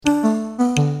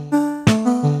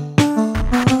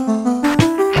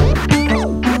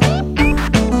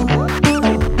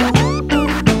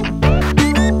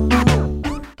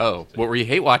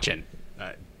hate watching?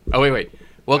 Uh, Wait.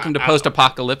 Welcome to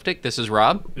Post-Apocalyptic. This is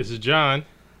Rob. This is John.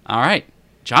 All right.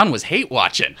 John was hate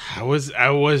watching. I was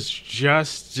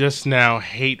just now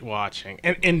hate watching,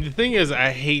 and the thing is,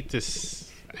 I hate to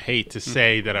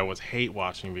say that I was hate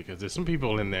watching because there's some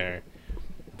people in there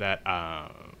that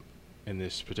in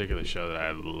this particular show that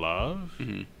I love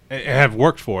and have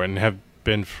worked for and have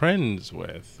been friends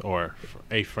with, or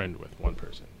a friend with one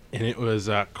person, and it was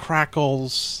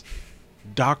Crackle's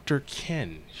Dr.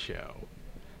 Ken show.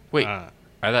 Wait, I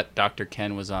thought Dr.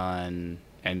 Ken was on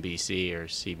NBC or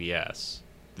CBS.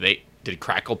 Did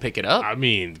Crackle pick it up? I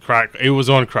mean, it was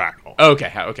on Crackle.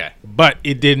 Okay. But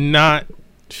it did not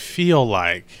feel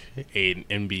like an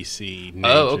NBC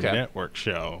network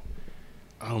show.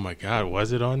 Oh my God,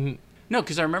 was it on? No,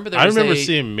 because I remember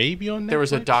seeing maybe on Netflix. There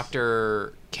was a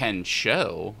Dr. Ken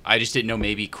show. I just didn't know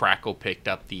maybe Crackle picked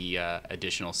up the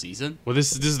additional season. Well,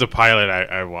 this is the pilot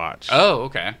I watched. Oh,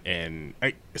 okay. And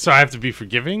so I have to be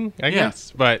forgiving, I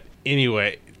guess. But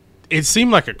anyway, it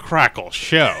seemed like a Crackle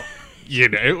show.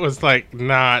 It was like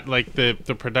not like the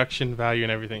production value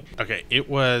and everything. Okay, it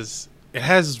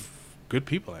has good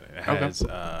people in it. It has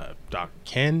Dr.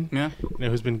 Ken,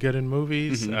 who's been good in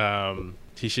movies.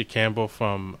 Tisha Campbell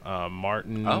from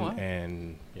Martin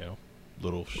and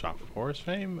Little Shop of Horrors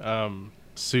fame.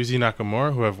 Susie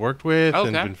Nakamura, who I've worked with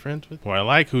and been friends with, who I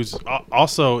like, who's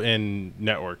also in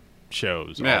network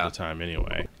shows all the time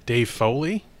anyway. Dave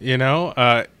Foley,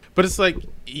 but it's like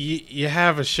you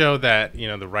have a show that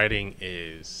the writing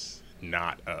is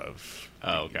not of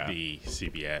the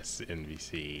CBS,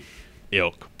 NBC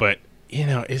ilk, but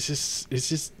it's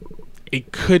just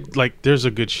it could, like, there's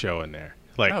a good show in there.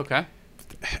 Like,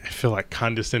 I feel like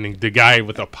condescending the guy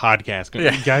with a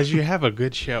podcast. Guys, you have a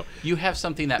good show. You have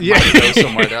something that might go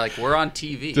somewhere. They're like, we're on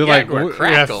TV. They're like, we're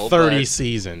Crackle. We have 30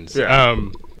 seasons. Yeah.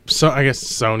 So I guess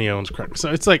Sony owns Crackle.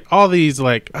 So it's like all these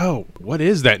like, oh, what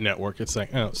is that network? It's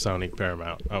like, oh, Sony,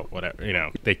 Paramount, oh,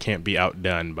 whatever. They can't be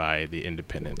outdone by the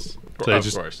independents. So they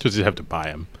just have to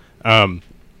buy them.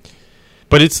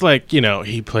 But it's like,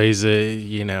 he plays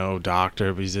a,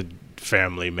 doctor, but he's a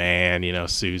family man.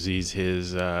 Susie's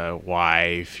his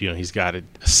wife. He's got a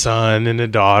son and a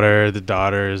daughter. The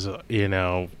daughter's, the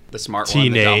smart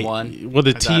one, the dumb one. Well,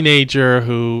 the teenager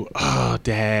who,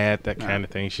 dad, that kind of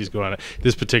thing. She's going to,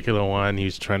 this particular one,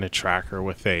 he's trying to track her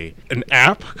with an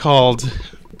app called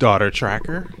Daughter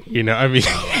Tracker.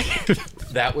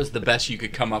 That was the best you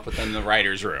could come up with in the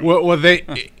writer's room. Well,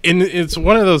 it's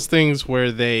one of those things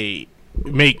where they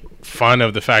make fun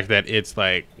of the fact that it's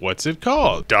like, what's it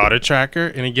called? Daughter Tracker,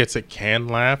 and it gets a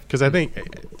canned laugh, because I think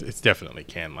it's definitely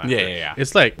canned laughter. Yeah.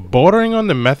 It's like bordering on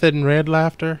the method and red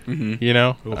laughter, which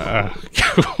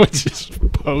is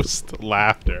post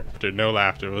laughter. After no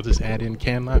laughter, we'll just add in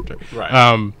canned laughter.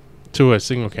 Right. To a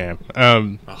single cam.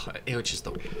 It was just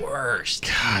the worst.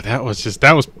 God, that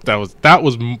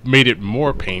was made it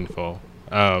more painful.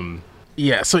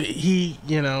 Yeah, so he,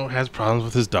 has problems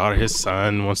with his daughter. His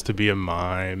son wants to be a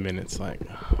mime, and it's like,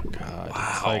 oh, God.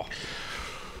 Wow. It's like,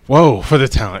 whoa, for the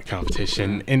talent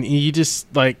competition. And you just,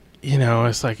 like,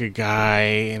 it's like a guy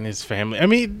and his family. I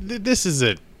mean, this is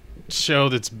a show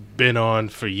that's been on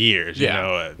for years,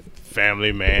 a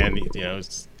family man.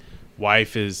 His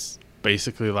wife is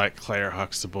basically like Claire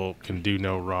Huxtable, can do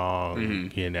no wrong,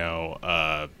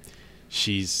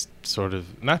 she's sort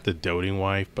of, not the doting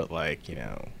wife, but like,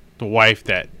 the wife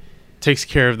that takes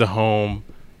care of the home,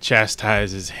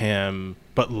 chastises him,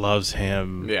 but loves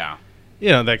him. Yeah.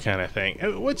 That kind of thing.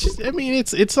 Which, I mean,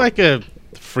 it's like a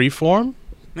freeform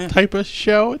type of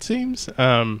show, it seems.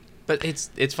 But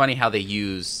it's funny how they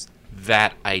use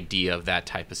that idea of that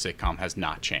type of sitcom has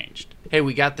not changed. Hey,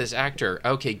 we got this actor.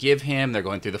 Okay, give him. They're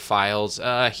going through the files.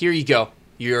 Here you go.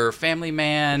 Your family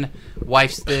man,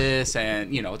 wife's this,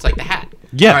 and, it's like The Hat.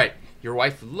 Yeah. All right, your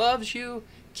wife loves you.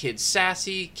 Kid's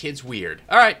sassy, kid's weird.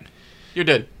 All right, you're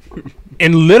dead.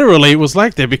 And literally it was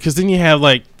like that, because then you have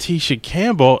like Tisha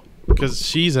Campbell, because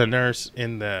she's a nurse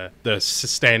in the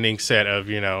standing set of,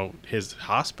 his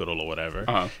hospital or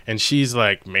whatever. And she's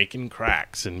like making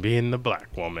cracks and being the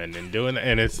black woman and doing,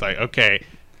 and it's like, okay,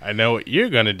 I know what you're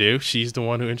going to do. She's the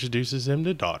one who introduces him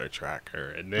to Daughter Tracker.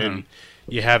 And then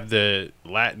you have the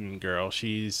Latin girl.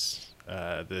 She's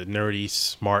the nerdy,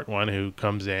 smart one who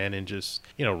comes in and just,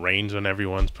 rains on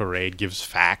everyone's parade, gives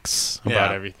facts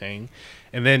about everything.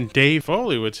 And then Dave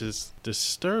Foley, which is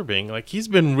disturbing. Like, he's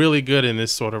been really good in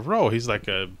this sort of role. He's like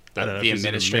the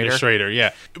administrator.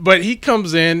 Yeah. But he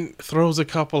comes in, throws a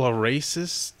couple of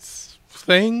racist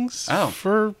things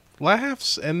for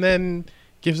laughs, and then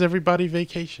gives everybody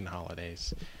vacation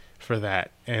holidays for that,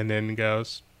 and then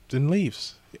goes and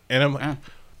leaves. And I'm like,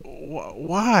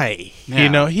 why? Yeah. You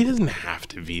know, he doesn't have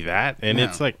to be that. And No.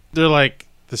 it's like, they're like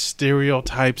the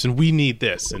stereotypes, and we need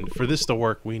this. And for this to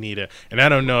work, we need a. And I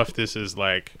don't know if this is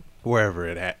like wherever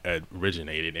it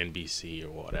originated, NBC or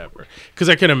whatever. Because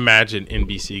I can imagine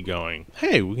NBC going,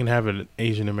 hey, we can have an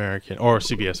Asian American, or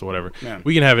CBS or whatever. Yeah.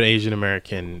 We can have an Asian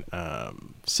American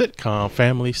sitcom,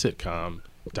 family sitcom.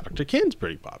 Dr. Ken's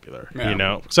pretty popular, Yeah. you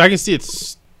know? So I can see it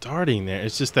starting there.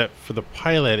 It's just that for the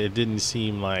pilot, it didn't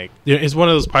seem like... You know, it's one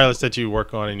of those pilots that you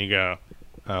work on and you go,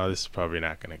 oh, this is probably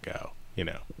not going to go, you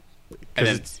know?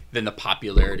 And then the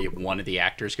popularity of one of the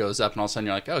actors goes up, and all of a sudden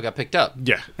you're like, oh, it got picked up.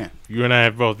 Yeah. You and I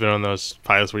have both been on those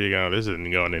pilots where you go, this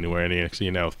isn't going anywhere. And next thing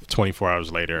you know, 24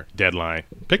 hours later, deadline,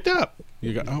 picked up.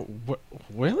 You go, oh,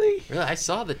 really? Really? I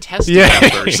saw the testing Yeah.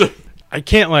 numbers. I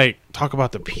can't, like, talk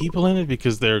about the people in it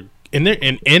because they're... In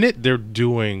it, they're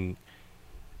doing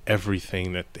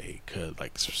everything that they could.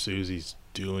 Like, Susie's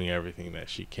doing everything that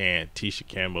she can. Tisha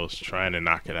Campbell's trying to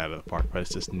knock it out of the park, but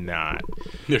it's just not.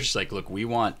 They're just like, look, we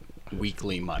want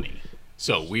weekly money,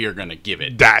 so we are going to give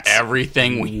it That's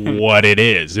everything we what it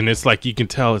is. And it's like, you can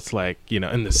tell it's like, you know,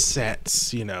 in the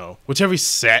sets, you know, which every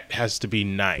set has to be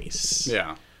nice.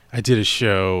 Yeah. I did a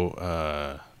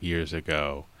show years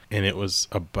ago, and it was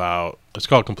about, it's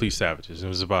called Complete Savages. It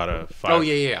was about a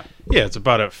Yeah. Yeah, it's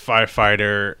about a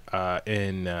firefighter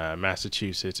in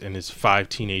Massachusetts and his 5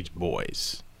 teenage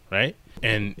boys, right?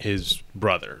 And his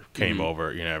brother came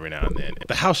over, you know, every now and then.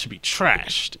 The house should be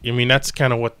trashed. I mean, that's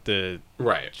kind of what the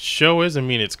Right. show is. I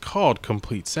mean, it's called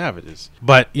Complete Savages.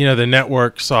 But, you know, the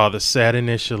network saw the set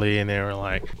initially, and they were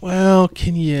like, well,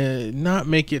 can you not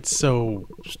make it so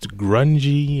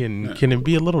grungy, and can it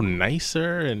be a little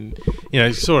nicer? And, you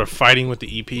know, sort of fighting with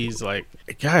the EPs, like,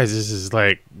 guys, this is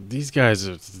like, these guys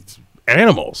are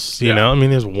animals, you know? I mean,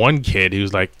 there's one kid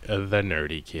who's like the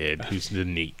nerdy kid, who's the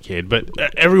neat kid, but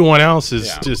everyone else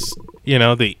is just, you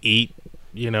know, they eat,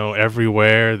 you know,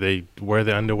 everywhere. They wear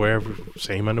the underwear,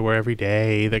 same underwear every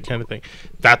day, that kind of thing.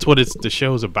 That's what the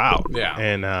show's about. Yeah.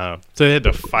 And so they had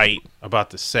to fight about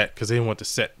the set because they didn't want the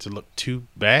set to look too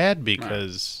bad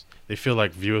because they feel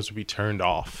like viewers would be turned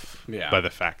off by the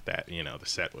fact that, you know, the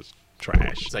set was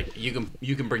trash. It's like, you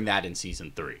can bring that in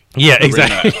season 3. Yeah,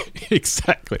 exactly.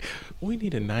 Exactly. We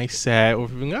need a nice set.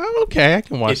 Oh, okay, I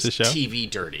can watch It's the show. TV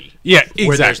dirty. Yeah,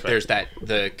 Where exactly. there's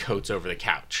the coats over the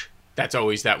couch. That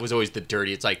was always the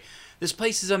dirty. It's like, this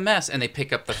place is a mess, and they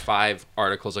pick up the 5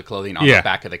 articles of clothing on the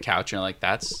back of the couch, and you're like,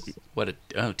 that's what a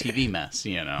TV mess,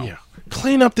 you know? Yeah.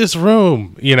 Clean up this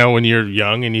room. You know, when you're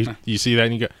young and you see that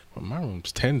and you go, well, my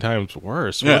room's 10 times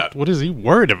worse. Yeah. What is he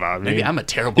worried about? Maybe I'm a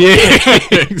terrible kid.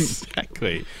 Yeah,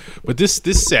 exactly. But this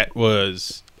set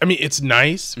was, I mean, it's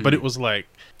nice, but it was like,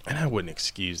 and I wouldn't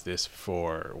excuse this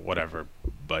for whatever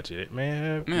budget it may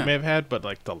have had, but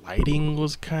like the lighting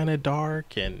was kind of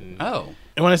dark, and Oh.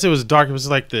 and when I say it was dark, it was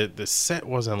like the set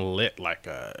wasn't lit like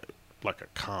a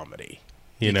comedy.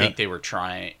 You know, think they were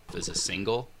trying as a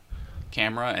single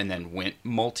camera and then went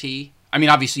multi? I mean,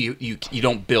 obviously you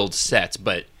don't build sets,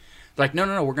 but like,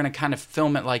 no, we're going to kind of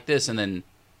film it like this, and then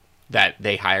that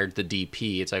they hired the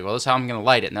DP. It's like, well, this is how I'm going to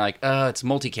light it. And they're like, it's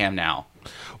multicam now.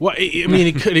 well, I mean,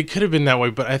 it could have been that way,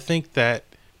 but I think that,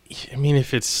 I mean,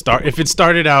 if it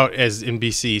started out as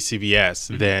NBC,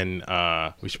 CBS, then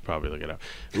we should probably look it up.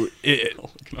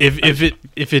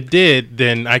 If it did,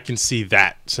 then I can see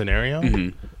that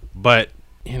scenario. But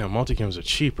you know, multicams are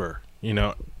cheaper. You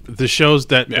know, the shows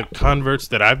the converts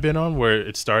that I've been on, where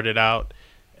it started out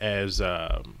as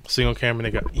single camera,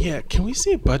 and they go, yeah, can we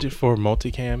see a budget for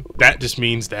multicam? That just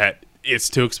means that it's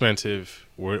too expensive.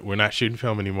 We're not shooting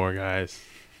film anymore, guys.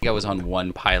 I was on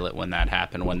one pilot when that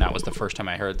happened, when that was the first time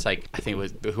I heard. It's like, I think it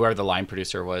was whoever the line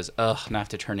producer was, now I have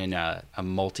to turn in a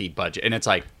multi-budget. And it's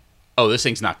like, oh, this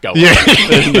thing's not going. Yeah,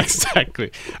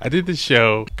 exactly. I did this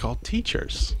show called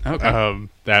Teachers. Okay.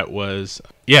 That was,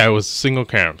 it was single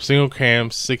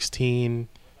cam, 16.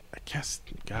 I guess,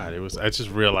 God, it was, I just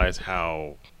realized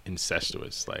how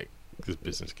incestuous, like, this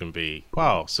business can be.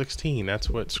 Wow, 16, that's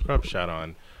what Scrub shot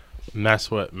on. And that's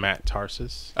what Matt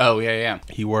Tarsus. Oh, yeah.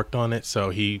 He worked on it,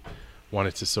 so he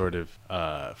wanted to sort of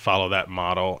follow that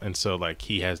model, and so like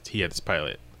he had this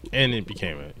pilot, and it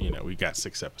became we got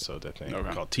 6 episodes, I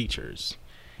think, called Teachers,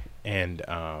 and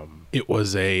it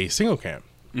was a single cam.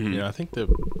 You know, I think the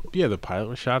pilot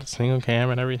was shot at single cam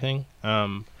and everything,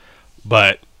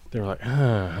 but they were like,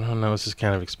 I don't know, this is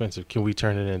kind of expensive. Can we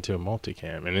turn it into a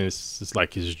multicam? And it's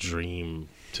like his dream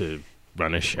to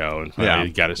run a show, and finally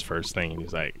he got his first thing, and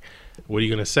he's like, what are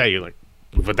you gonna say? You're like,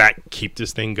 would that keep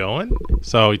this thing going?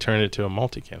 So he turned it to a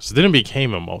multicam. So then it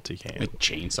became a multicam.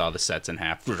 Chainsaw the sets in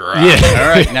half. Yeah. All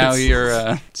right, now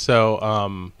you're.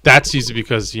 So that's usually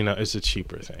because it's a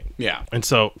cheaper thing. Yeah. And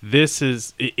so this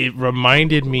is. It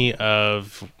reminded me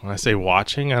of, when I say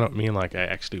watching, I don't mean like I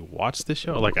actually watched the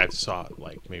show. Like I saw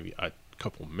like maybe a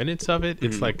couple minutes of it.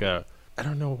 It's like I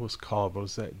don't know what it was called, but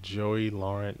was that Joey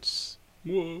Lawrence?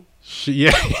 Whoa.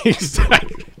 Yeah,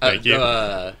 exactly. Thank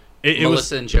you. It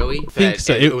Melissa and Joey. I think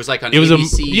so. It was like on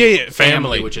ABC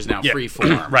Family, which is now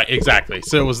Freeform. Right, exactly.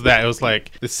 So it was that. It was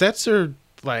like the sets are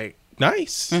like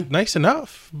nice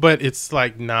enough, but it's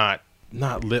like not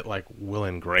lit like Will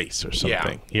and Grace or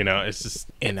something. Yeah. It's just,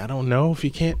 and I don't know if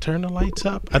you can't turn the lights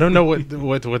up. I don't know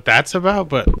what that's about,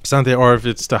 but something, or if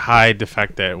it's to hide the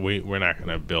fact that we're not going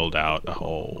to build out a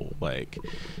whole like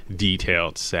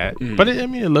detailed set. But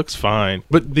it looks fine.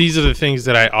 But these are the things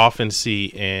that I often see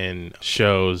in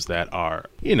shows that are,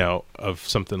 of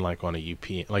something like on a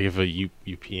UPN, like if a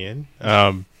UPN,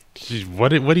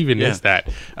 what even is that?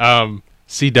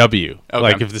 CW. Okay.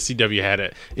 Like if the CW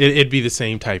had it'd be the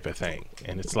same type of thing.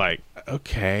 And it's like,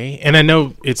 okay. And I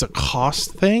know it's a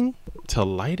cost thing to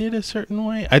light it a certain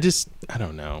way. I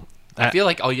don't know. I feel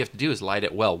like all you have to do is light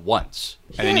it well once.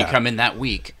 And then you come in that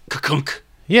week, ka-kunk.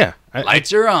 Yeah.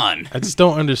 Lights are on. I just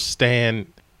don't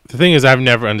understand. The thing is, I've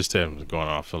never understood, I'm going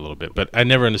off a little bit, but I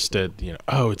never understood,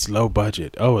 it's low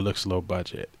budget. Oh, it looks low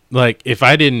budget. Like if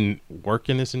I didn't work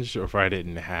in this industry, or if I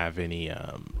didn't have any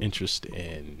interest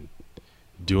in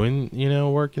doing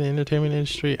work in the entertainment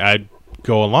industry, I'd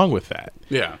go along with that.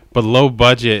 Yeah. But low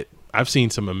budget, I've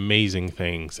seen some amazing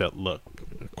things that look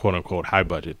quote unquote high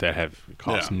budget that have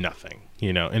cost nothing,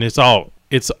 and it's all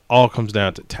comes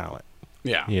down to talent.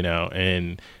 Yeah.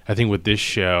 And I think with this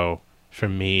show, for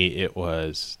me, it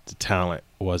was the talent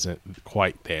wasn't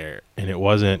quite there, and it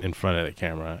wasn't in front of the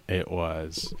camera. It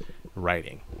was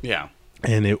writing. Yeah.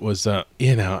 And it was the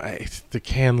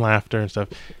canned laughter and stuff.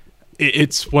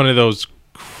 It's one of those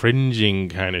cringing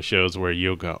kind of shows where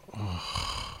you'll go,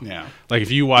 oh. Yeah. Like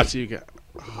if you watch it, you go,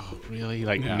 oh, really?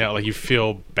 Like no, like you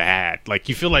feel bad. Like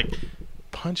you feel like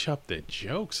punch up the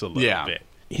jokes a little bit.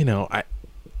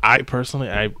 I personally,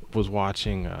 I was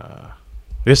watching.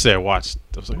 Yesterday I was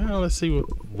like, oh, let's see what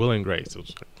Will and Grace. I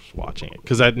was watching it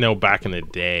because I know back in the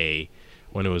day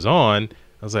when it was on,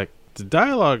 I was like, the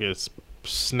dialogue is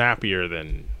snappier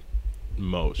than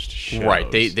most shows.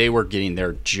 Right. They were getting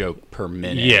their joke per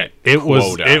minute. Yeah, it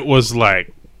was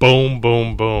like boom,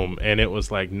 boom, boom, and it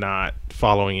was like not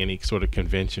following any sort of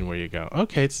convention where you go,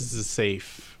 okay, this is a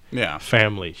safe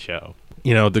family show.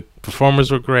 The performers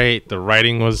were great, the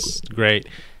writing was great,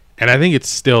 and I think it's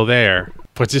still there.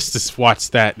 But just to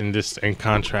watch that and just in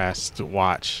contrast to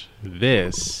watch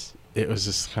this, it was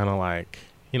just kind of like,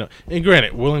 and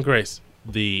granted, Will and Grace,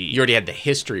 you already had the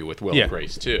history with Will and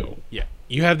Grace too. Yeah.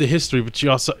 You have the history, but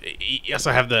you also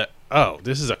have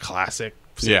this is a classic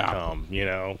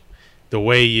sitcom, the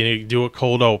way you do a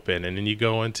cold open and then you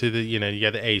go into the, you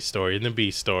got the A story and the B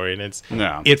story, and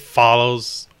it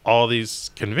follows all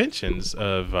these conventions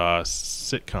of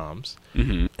sitcoms.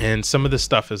 Mm-hmm. And some of the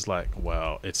stuff is like,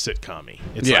 well, it's sitcom-y.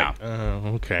 It's like,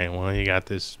 oh, okay, well, you got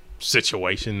this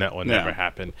situation that will never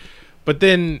happen. But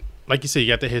then, like you said, you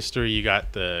got the history, you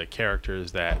got the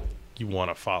characters that you want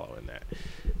to follow in that.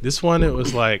 This one, it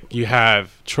was like you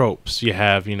have tropes. You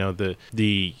have,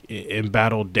 the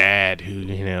embattled dad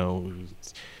who,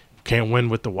 can't win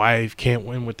with the wife, can't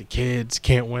win with the kids,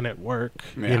 can't win at work,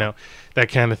 that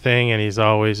kind of thing. And he's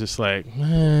always just like,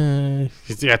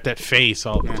 he's got that face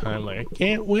all the time, like, I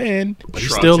can't win. But he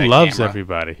still loves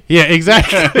everybody. Yeah,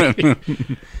 exactly.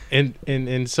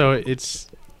 and so it's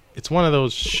one of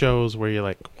those shows where you're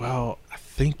like, well, I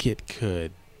think it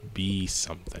could be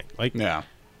something. Like,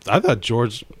 I thought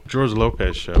George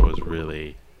Lopez show was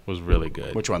really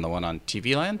good. Which one? The one on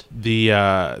TV Land? The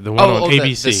one on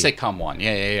ABC. The sitcom one.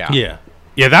 Yeah.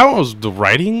 Yeah, that one was the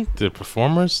writing, the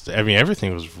performers. I mean,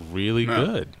 everything was really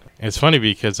good. It's funny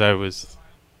because I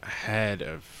had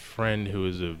a friend who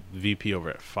was a VP over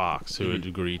at Fox who had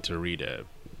agreed to read a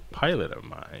pilot of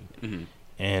mine,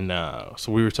 and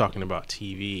so we were talking about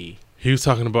TV. He was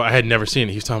talking about, I had never seen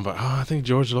it. He was talking about, I think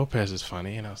George Lopez is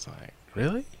funny, and I was like,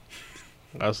 really?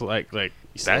 I was like that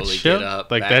show,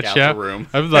 like that show.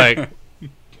 I was like,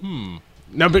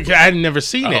 no, because I had never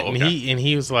seen it, and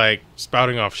he was like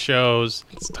spouting off shows.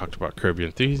 Talked about Curb Your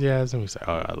Enthusiasm. He said,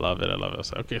 "Oh, I love it, I love it." I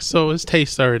was like, okay, so his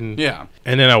taste started, and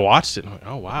then I watched it. And I'm like,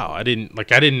 oh wow, I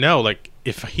didn't know. Like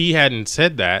if he hadn't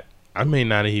said that, I may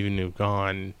not have even have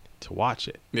gone to watch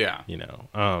it. Yeah,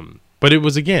 But it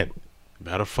was again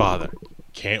about a father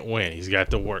can't win. He's got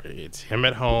to work. It's him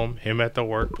at home, him at the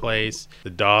workplace. The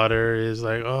daughter is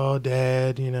like, oh,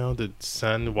 Dad, the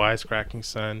son, the wisecracking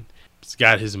son. He's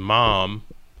got his mom,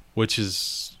 which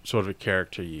is sort of a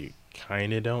character you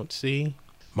kind of don't see.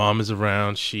 Mom is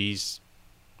around. She's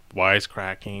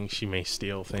wisecracking. She may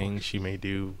steal things. She may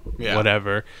do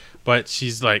whatever. But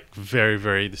she's like very,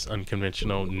 very this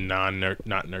unconventional, not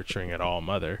nurturing at all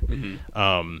mother.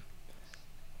 Mm-hmm.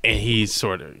 And he's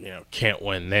sort of, can't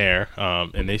win there.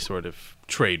 And they sort of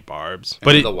trade barbs.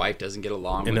 But the wife doesn't get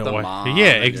along with the mom.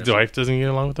 Yeah, the wife doesn't get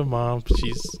along with the mom.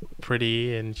 She's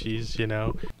pretty and she's,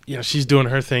 she's doing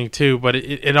her thing too. But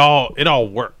it all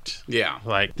worked. Yeah.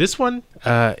 Like this one,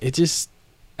 it just.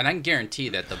 And I can guarantee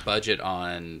that the budget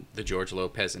on the George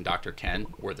Lopez and Dr. Ken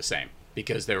were the same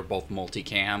because they were both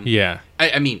multicam. Yeah.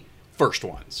 I mean, first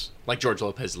ones. Like George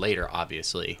Lopez later,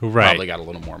 obviously. Right. Probably got a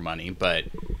little more money. But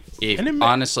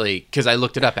honestly, because I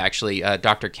looked it up, actually,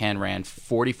 Dr. Ken ran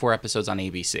 44 episodes on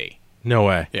ABC. No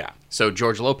way. Yeah. So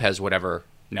George Lopez, whatever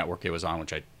network it was on,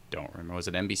 which I don't remember. Was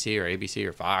it NBC or ABC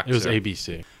or Fox? It was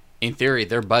ABC. In theory,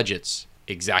 their budget's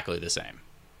exactly the same.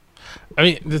 I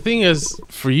mean, the thing is,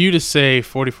 for you to say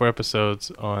 44 episodes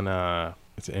on,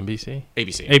 is it NBC?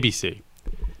 ABC. ABC.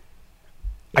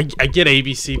 I get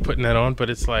ABC putting that on, but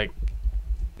it's like,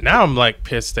 now I'm like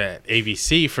pissed at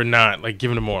ABC for not like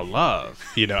giving them more love.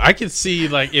 I could see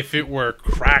like if it were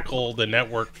Crackle, the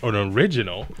network, or an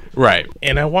original. Right.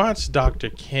 And I watched Dr.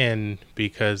 Ken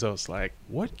because I was like,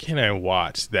 what can I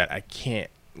watch that I can't,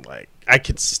 like, I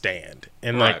could stand?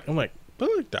 And like, I'm like, but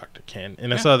look, Dr. Ken.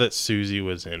 And I saw that Susie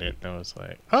was in it. And I was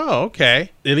like, oh, okay.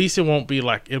 At least it'll be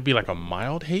like a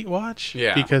mild hate watch.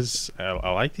 Yeah. Because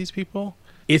I like these people.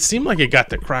 It seemed like it got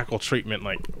the Crackle treatment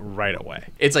like right away.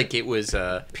 It's like it was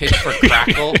pitched for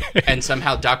Crackle, and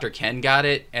somehow Dr. Ken got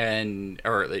it, Ken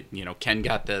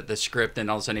got the script, and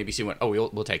all of a sudden ABC went, "Oh,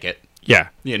 we'll take it." Yeah,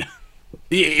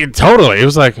 totally. It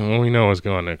was like, well, we know what's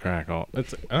going to Crackle.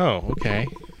 It's like, oh, okay.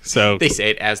 So they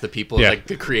say it as the people, like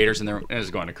the creators, and they're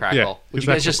going to Crackle. Yeah, Would you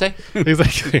guys just say?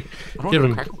 Exactly. give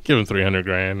them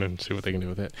 $300,000 and see what they can do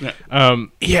with it.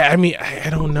 Yeah. I mean, I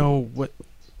don't know what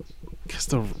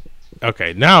because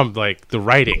okay, now I'm like the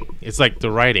writing. It's like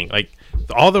the writing. Like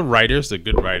all the writers, the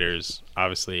good writers,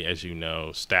 obviously, as you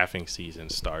know, staffing season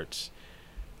starts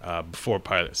before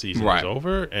pilot season is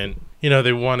over. And,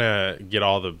 they want to get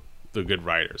all the good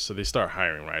writers. So they start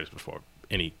hiring writers before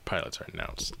any pilots are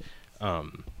announced.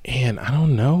 And I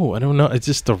don't know. It's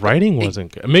just the writing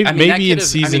wasn't good. Maybe in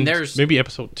season, maybe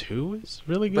episode 2 is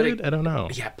really good. I don't know.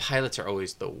 Yeah, pilots are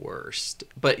always the worst.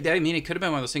 But I mean, it could have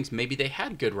been one of those things. Maybe they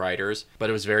had good writers, but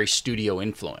it was very studio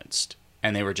influenced,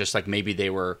 and they were just like maybe they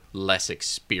were less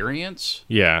experienced.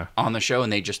 Yeah. On the show,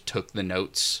 and they just took the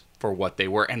notes for what they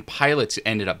were. And pilots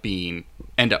end up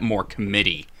more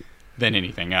committee than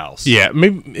anything else. Yeah,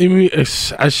 maybe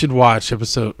I should watch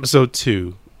episode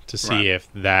 2 to see if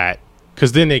that.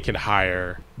 Because then they can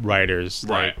hire writers,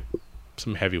 like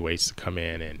some heavyweights to come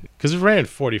in. And because it ran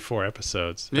 44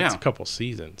 episodes. That's a couple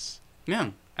seasons.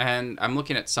 Yeah. And I'm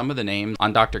looking at some of the names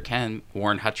on Dr. Ken.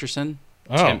 Warren Hutcherson,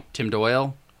 Tim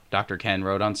Doyle. Dr. Ken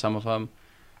wrote on some of them.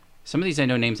 Some of these I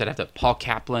know names that have to... Paul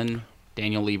Kaplan,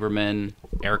 Daniel Lieberman,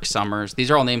 Eric Summers. These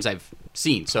are all names I've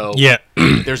seen. So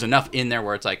there's enough in there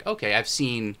where it's like, okay, I've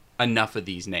seen enough of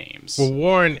these names. Well,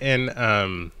 Warren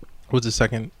and... what's the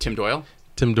second? Tim Doyle.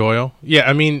 Yeah,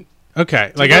 I mean,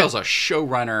 okay. Tim Doyle's a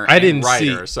showrunner and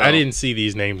writer. I didn't see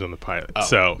these names on the pilot,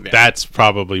 that's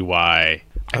probably why.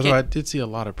 Although I did see a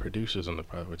lot of producers on the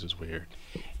pilot, which is weird.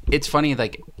 It's funny,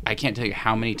 like, I can't tell you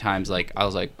how many times, like, I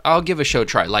was like, I'll give a show a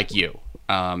try, like you,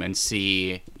 and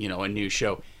see, a new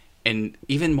show. And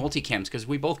even multicams, because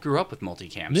we both grew up with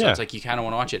multicams, so it's like you kind of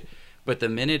want to watch it. But the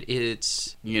minute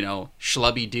it's,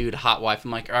 schlubby dude, hot wife,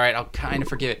 I'm like, all right, I'll kind of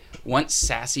forgive it. Once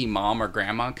sassy mom or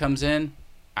grandma comes in,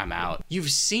 I'm out.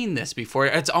 You've seen this before.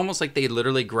 It's almost like they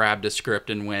literally grabbed a script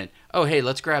and went, oh, hey,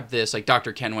 let's grab this. Like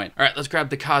Dr. Ken went, all right, let's grab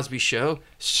The Cosby Show,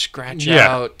 scratch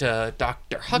out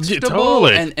Dr. Huxtable.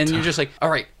 Totally. And you're just like, all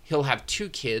right, he'll have 2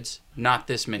 kids, not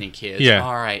this many kids. Yeah.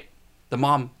 All right. The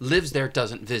mom lives there,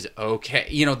 doesn't visit. Okay.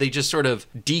 They just sort of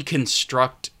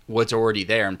deconstruct what's already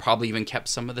there and probably even kept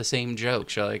some of the same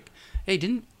jokes. You're like, hey,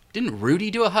 didn't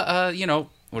Rudy do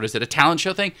what is it, a talent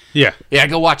show thing? Yeah. Yeah,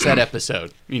 go watch that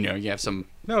episode. You have some...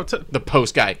 the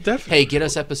post guy. Definitely. Hey, get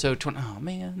us episode 20. Oh,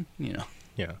 man.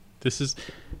 Yeah. This is...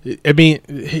 I mean,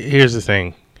 here's the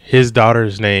thing. His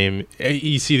daughter's name...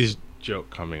 You see this joke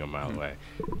coming a mile away.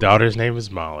 Daughter's name is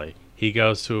Molly. He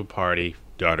goes to a party,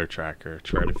 daughter tracker,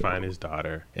 try to find his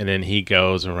daughter. And then he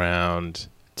goes around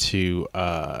to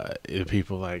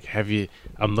people like,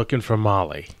 I'm looking for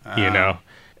Molly,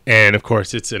 And of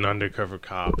course, it's an undercover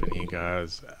cop, and he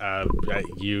goes,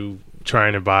 "You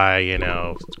trying to buy,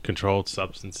 controlled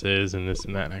substances and this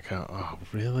and that?" And I go, "Oh,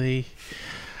 really?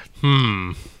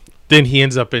 Then he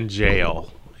ends up in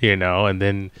jail, and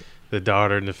then the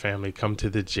daughter and the family come to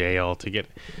the jail to get.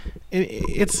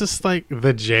 It's just like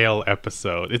the jail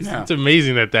episode. It's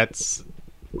amazing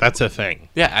that's a thing.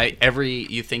 Yeah,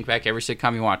 you think back, every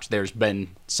sitcom you watch, there's been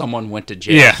someone went to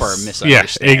jail for a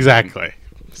misunderstanding. Yeah, exactly.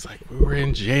 It's like we were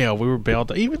in jail, we were bailed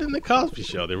out. Even in the Cosby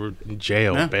Show, they were in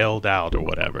jail, bailed out or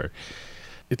whatever.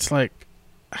 It's like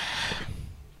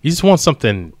you just want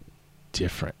something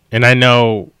different. And I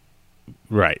know,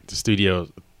 right, the studio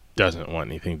doesn't want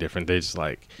anything different. They just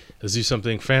like, let's do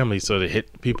something family, so they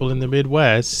hit people in the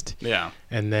Midwest. Yeah.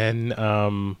 And then,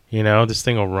 this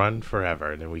thing will run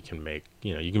forever, and then we can make,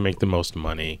 you can make the most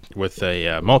money with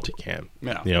a multicam.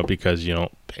 Yeah. Because you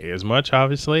don't pay as much,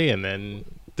 obviously, and then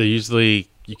they usually,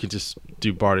 you can just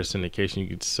do barter syndication. You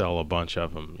could sell a bunch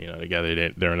of them,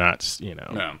 together. They're not, you're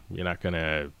not going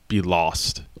to be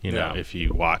lost, if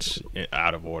you watch it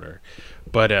out of order.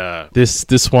 But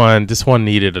this one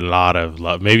needed a lot of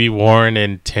love. Maybe Warren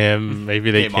and Tim, maybe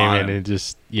they came in and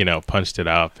just, punched it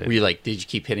up. Were you like, did you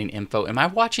keep hitting info? Am I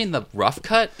watching the rough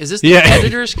cut? Is this the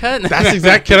editor's cut? That's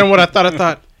exactly kind of what I thought. I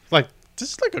thought, like,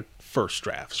 this is like a first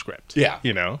draft script. Yeah.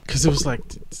 Because it was like,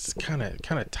 it's kind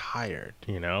of tired,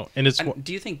 And it's. And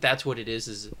do you think that's what it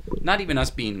is not even us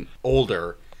being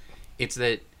older, it's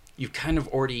that you've kind of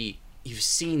you've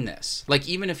seen this. Like,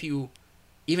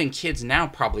 even kids now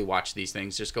probably watch these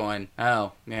things just going,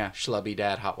 oh, yeah, schlubby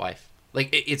dad, hot wife. Like,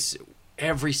 it's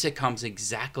every sitcom's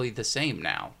exactly the same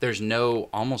now. There's no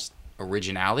almost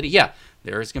originality. Yeah,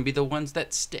 there's going to be the ones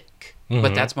that stick. Mm-hmm.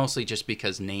 But that's mostly just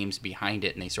because names behind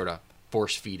it and they sort of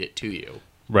force feed it to you.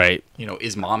 Right.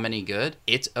 Is Mom any good?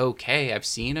 It's okay. I've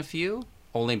seen a few,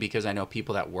 only because I know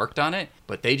people that worked on it,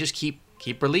 but they just keep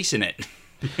releasing it.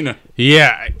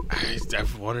 Yeah,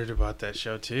 I've wondered about that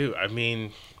show too. I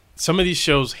mean, some of these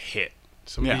shows hit.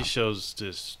 Some of these shows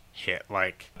just hit.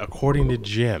 Like, according to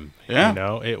Jim,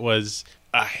 it was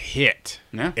a hit.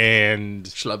 Yeah. And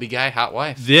schlubby guy, hot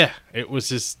wife. Yeah, it was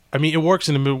just. I mean, it works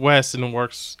in the Midwest, and it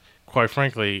works, quite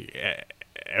frankly,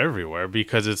 everywhere,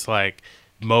 because it's like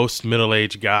most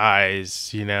middle-aged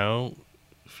guys,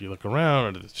 if you look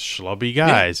around, are the schlubby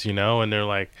guys, and they're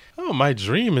like, oh, my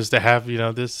dream is to have,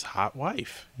 this hot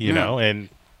wife, and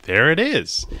there it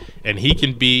is. And he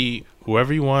can be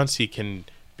whoever he wants. He can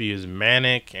be as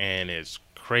manic and as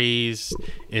crazed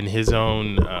in his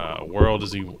own world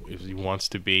as he wants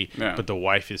to be, but the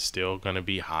wife is still going to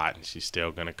be hot, and she's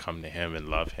still going to come to him and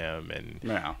love him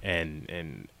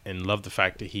and love the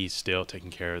fact that he's still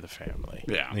taking care of the family.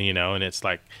 And it's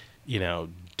like,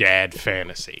 dad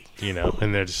fantasy,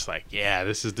 and they're just like, yeah,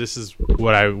 this is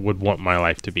what I would want my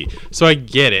life to be. So I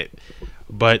get it,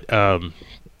 but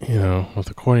with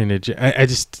According to Jim, it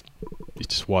just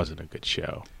wasn't a good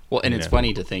show. Well, and it's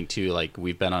funny to think, too, like,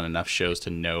 we've been on enough shows to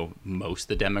know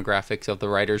most of the demographics of the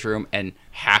writer's room, and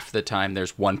half the time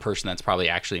there's one person that's probably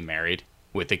actually married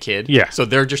with a kid. Yeah. So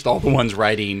they're just all the ones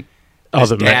writing this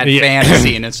dad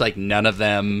fantasy, and it's like none of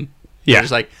them. Yeah.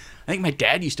 There's like, I think my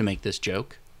dad used to make this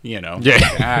joke, Yeah.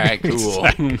 Like, all right, cool.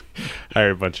 Exactly.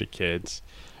 Hire a bunch of kids.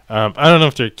 I don't know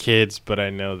if they're kids, but I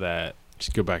know that,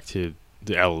 just go back to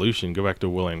the evolution, go back to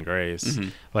Will and Grace. Mm-hmm.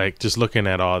 Like, just looking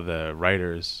at all the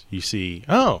writers, you see,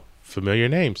 familiar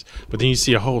names, but then you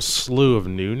see a whole slew of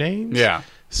new names. Yeah.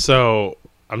 So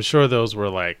I'm sure those were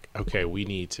like, okay, we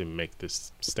need to make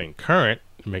this thing current,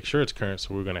 make sure it's current,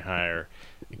 so we're going to hire,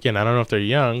 again, I don't know if they're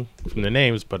young from the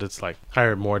names, but it's like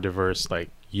hire a more diverse, like,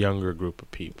 younger group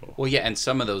of people. Well, yeah, and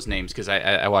some of those names, because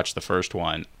I watched the first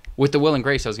one. With the Will and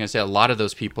Grace, I was going to say a lot of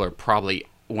those people are probably,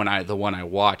 the one I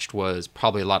watched was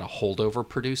probably a lot of holdover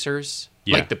producers.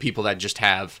 Yeah. Like the people that just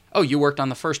have, you worked on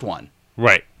the first one.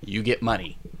 Right. You get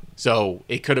money. So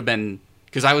it could have been,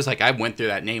 because I was like, I went through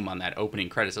that name on that opening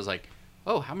credits. I was like,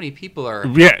 how many people are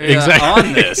on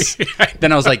this?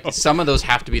 Then I was like, some of those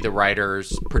have to be the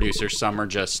writers, producers. Some are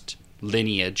just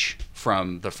lineage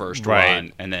from the first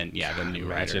one, and then the new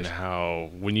writers. Imagine how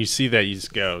when you see that, you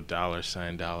just go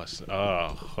 $sign.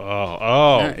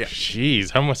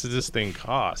 Jeez, how much does this thing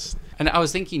cost? And I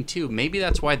was thinking too, maybe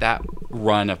that's why that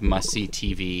run of must-see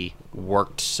TV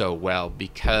worked so well,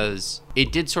 because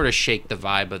it did sort of shake the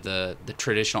vibe of the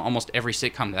traditional. Almost every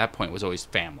sitcom to that point was always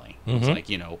family. Mm-hmm. It's like,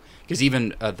 because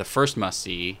even the first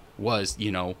must-see was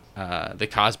the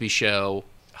Cosby Show.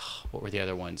 What were the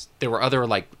other ones? There were other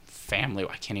like family.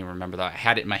 I can't even remember that. I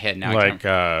had it in my head now. Like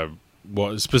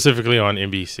Well, specifically on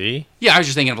NBC. Yeah, I was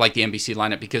just thinking of like the NBC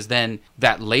lineup, because then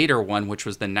that later one, which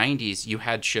was the 90s, you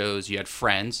had shows, you had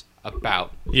Friends,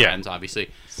 about Friends, obviously.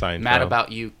 Seinfeld. Mad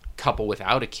About You, couple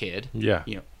without a kid. Yeah.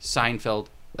 You know, Seinfeld,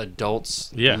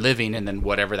 adults living, and then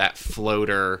whatever that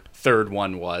floater third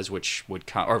one was, which would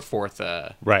come, or fourth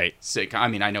right sitcom. I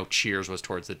mean, I know Cheers was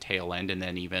towards the tail end, and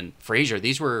then even Frasier.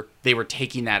 They were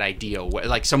taking that idea away.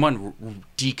 Like someone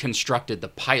deconstructed the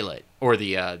pilot or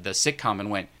the sitcom and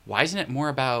went, why isn't it more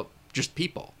about just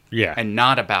people? Yeah. And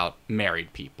not about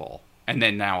married people. And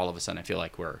then now all of a sudden I feel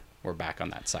like we're back on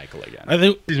that cycle again. I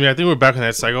think we're back on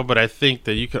that cycle, but I think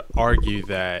that you could argue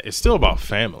that it's still about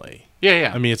family.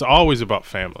 Yeah. I mean, it's always about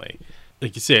family.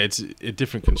 Like you said, it's a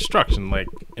different construction, like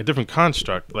a different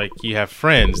construct. Like you have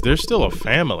Friends, they're still a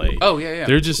family. Oh, yeah.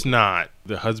 They're just not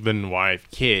the husband and wife,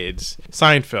 kids.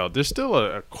 Seinfeld, there's still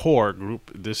a core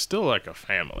group. There's still like a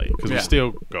family because we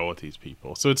still go with these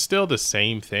people. So it's still the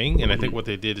same thing. And I think what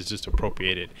they did is just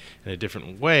appropriate it in a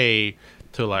different way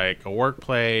to like a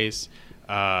workplace,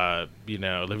 living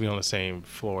on the same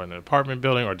floor in an apartment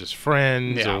building, or just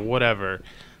friends or whatever.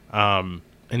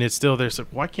 And it's still there. So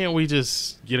why can't we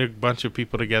just get a bunch of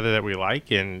people together that we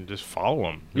like and just follow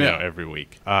them, every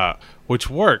week? Which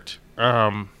worked.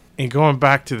 And going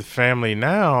back to the family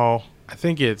now, I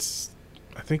think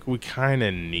we kind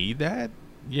of need that,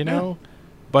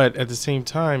 But at the same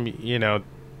time,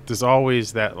 there's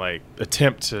always that like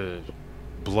attempt to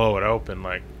blow it open,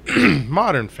 like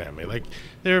Modern Family, like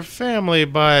they're family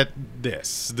but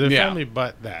this, they're family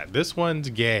but that, this one's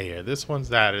gay or this one's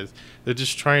that. Is they're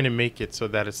just trying to make it so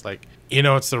that it's like,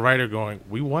 it's the writer going,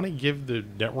 we want to give the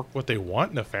network what they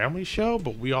want in a family show,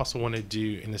 but we also want to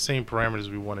do in the same parameters,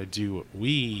 we want to do what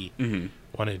we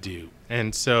want to do.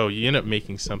 And so you end up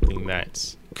making something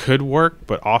that could work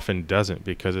but often doesn't,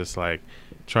 because it's like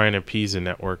trying to appease a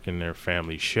network in their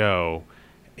family show.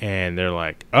 And they're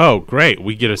like, oh, great,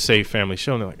 we get a safe family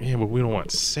show. And they're like, yeah, but we don't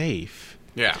want safe.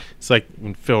 Yeah. It's like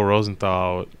when Phil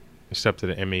Rosenthal accepted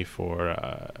an Emmy for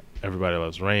Everybody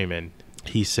Loves Raymond.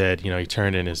 He said, he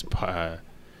turned in his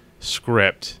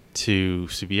script to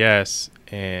CBS,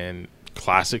 and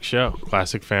classic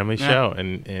family show.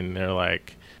 And they're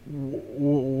like,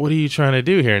 what are you trying to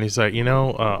do here? And he's like,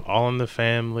 All in the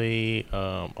Family,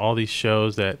 all these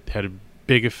shows that had a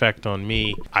big effect on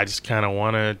me. I just kind of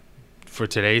want to, for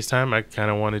today's time, I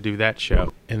kind of want to do that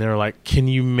show. And they're like, can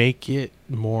you make it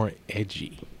more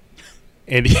edgy?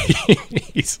 And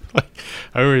he's like,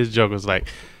 I remember his joke was like,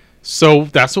 so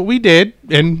that's what we did,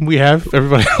 and we have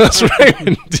Everybody Else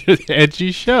Raymond do the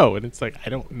edgy show. And it's like, I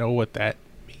don't know what that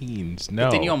means. No.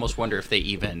 But then you almost wonder if they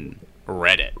even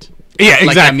read it. Yeah, exactly.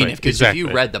 Like, I mean, because if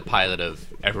you read the pilot of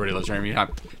Everybody Loves Raymond, you're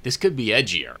not, this could be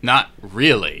edgier. Not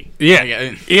really. Yeah,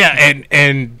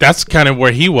 and that's kind of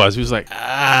where he was. He was like,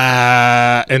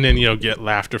 and then get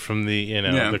laughter from the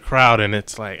the crowd, and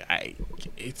it's like,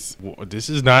 this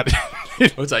is not.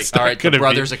 It's like, all right, the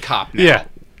brother's a cop now. Yeah.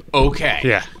 Okay.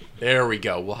 Yeah. There we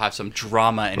go. We'll have some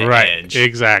drama and edge.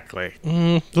 Exactly.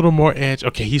 A little more edge.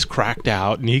 Okay, he's cracked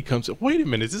out, and he comes. Wait a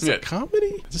minute, is this a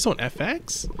comedy? Is this on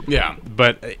FX? Yeah.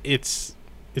 But it's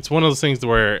one of those things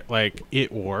where like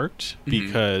it worked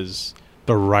because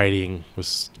the writing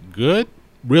was good,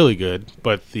 really good,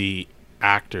 but the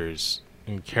actors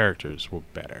and characters were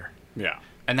better. Yeah.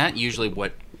 And that usually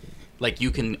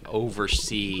you can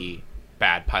oversee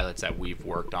bad pilots that we've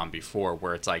worked on before,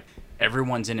 where it's like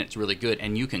everyone's in it's really good,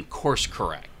 and you can course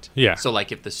correct. Yeah. So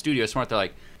like if the studio's smart, they're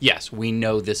like, yes, we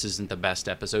know this isn't the best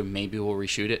episode. Maybe we'll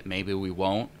reshoot it. Maybe we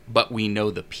won't. But we know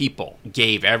the people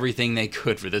gave everything they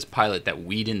could for this pilot that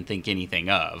we didn't think anything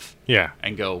of. Yeah.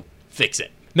 And go fix it.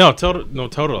 No,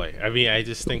 totally. I mean, I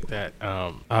just think that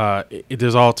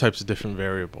there's all types of different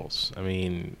variables. I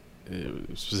mean,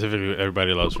 specifically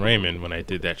Everybody Loves Raymond, when I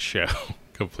did that show,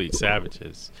 Complete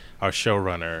Savages, our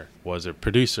showrunner was a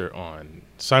producer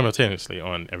simultaneously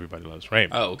on Everybody Loves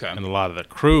Raymond. Oh, okay. And a lot of the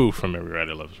crew from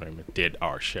Everybody Loves Raymond did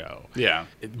our show. Yeah.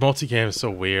 Multicam is so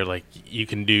weird. Like, you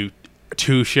can do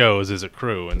 2 shows as a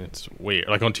crew, and it's weird.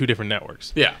 Like, on 2 different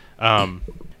networks. Yeah.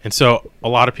 And so a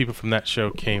lot of people from that show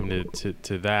came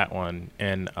to that one.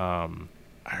 And I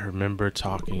remember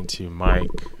talking to Mike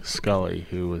Scully,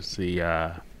 who was the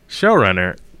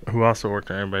showrunner, who also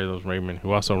worked on Everybody Loves Raymond,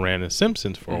 who also ran The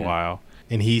Simpsons for a while.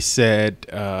 And he said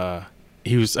I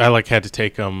had to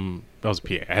take him. That was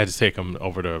PA. I had to take him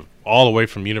over all the way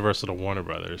from Universal to Warner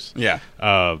Brothers. Yeah.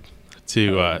 To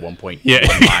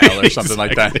 1.1 mile or something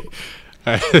like that.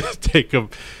 I had to take him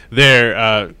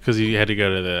there because he had to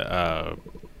go to the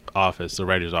office, the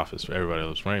writer's office for Everybody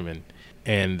Loves Raymond,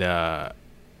 and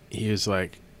he was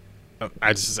like,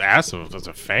 I just asked him if I was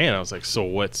a fan. I was like, so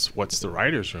what's the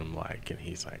writer's room like? And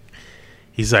he's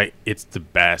like, it's the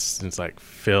best. And it's like,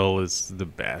 Phil is the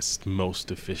best,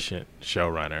 most efficient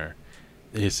showrunner.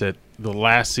 He said the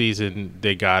last season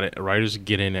they got it. Writers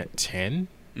get in at 10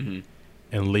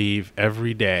 and leave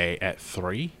every day at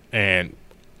 3, and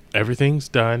everything's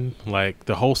done. Like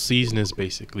the whole season is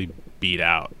basically beat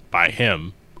out by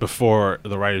him before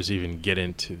the writers even get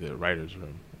into the writers'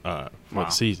 room for the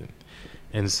season.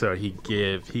 And so he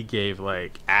gave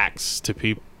like acts to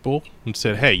people and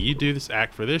said, hey, you do this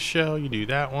act for this show, you do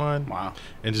that one. Wow.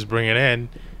 And just bring it in.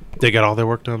 They got all their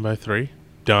work done by 3.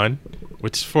 Done.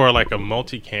 Which for like a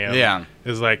multicam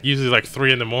is like usually like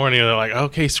 3 a.m. and they're like,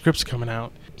 okay, script's coming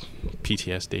out.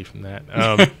 PTSD from that.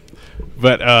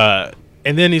 But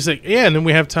and then he's like, yeah, and then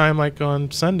we have time like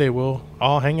on Sunday we'll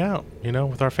all hang out,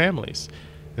 with our families.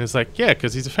 And it's like, yeah,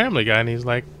 because he's a family guy, and he's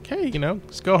like, hey,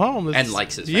 let's go home. And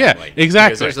likes his family. Yeah,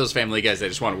 exactly. Because there's those family guys that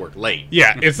just want to work late.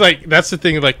 Yeah, it's like, that's the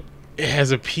thing, like,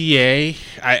 as a PA,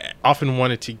 I often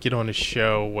wanted to get on a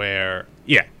show where,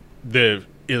 at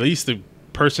least the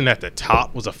person at the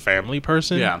top was a family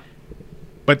person. Yeah.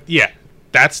 But,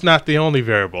 that's not the only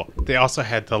variable. They also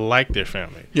had to like their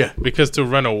family. Yeah. Because to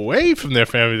run away from their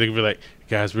family, they could be like,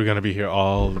 guys, we're going to be here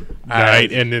all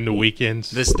night and then the weekends.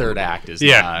 This third act is not...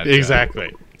 Yeah,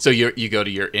 exactly. So you go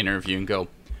to your interview and go,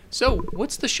 so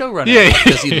what's the showrunner like?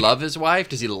 Does he love his wife?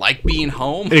 Does he like being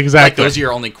home? Exactly. Like, those are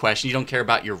your only questions. You don't care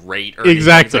about your rate or anything.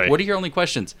 Exactly. Like, what are your only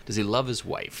questions? Does he love his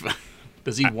wife?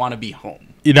 Does he want to be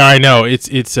home? I know.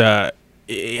 It's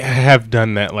I have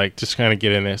done that, like, just kind of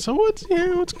get in there. So what's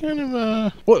kind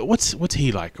of, what's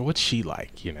he like or what's she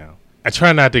like, I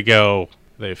try not to go,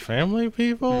 are they family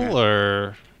people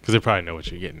or, because they probably know what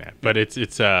you're getting at. But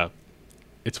it's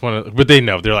one of, but they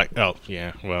know. They're like, oh,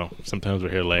 yeah, well, sometimes we're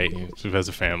here late. As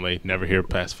a family, never here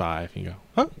past 5. You go,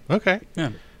 oh, okay. Yeah.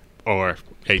 Or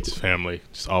hates family,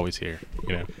 just always here,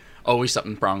 Always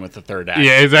something wrong with the third act.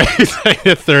 Yeah, exactly.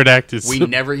 The third act is... We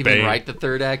never even write the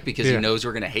third act because he knows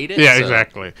we're going to hate it. Yeah, so.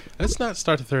 Exactly. Let's not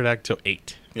start the third act till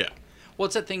 8. Yeah. Well,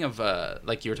 it's that thing of,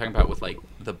 like you were talking about with, like,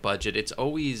 the budget. It's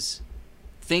always...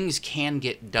 Things can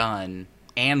get done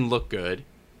and look good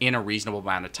in a reasonable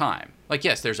amount of time. Like,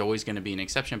 yes, there's always going to be an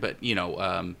exception, but,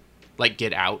 like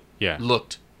Get Out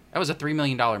looked... That was a $3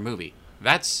 million movie.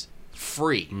 That's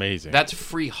free. Amazing. That's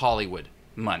free Hollywood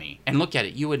money. And look at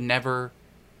it. You would never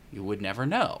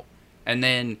know. And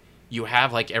then you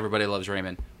have, like, Everybody Loves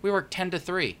Raymond. We work 10 to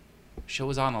 3. Show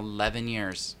was on 11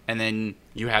 years. And then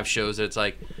you have shows that it's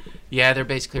like, yeah, they're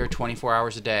basically 24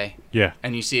 hours a day. Yeah.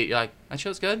 And you see it, you're like, that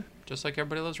show's good. Just like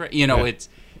Everybody Loves Raymond. It's,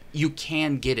 you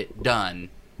can get it done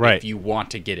if you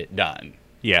want to get it done.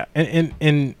 Yeah.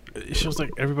 And shows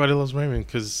like Everybody Loves Raymond,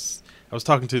 because I was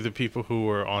talking to the people who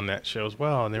were on that show as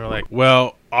well, and they were like,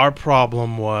 well, our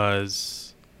problem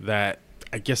was that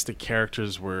I guess the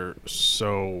characters were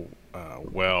so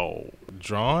well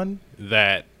drawn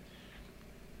that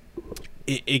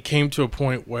it came to a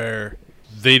point where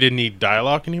they didn't need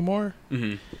dialogue anymore.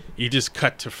 Mm-hmm. You just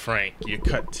cut to Frank. You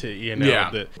cut to,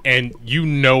 and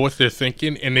what they're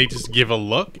thinking, and they just give a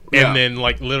look, and then,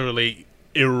 like, literally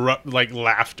erupt, like,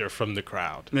 laughter from the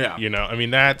crowd. Yeah. I mean,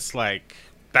 that's like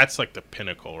the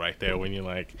pinnacle right there when you're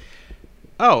like,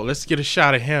 oh, let's get a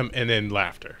shot of him, and then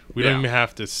laughter. We don't even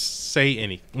have to say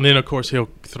anything. And then, of course, he'll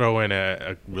throw in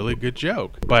a really good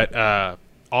joke. But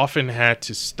often had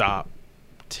to stop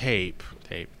tape.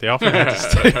 They often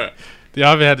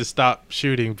had to stop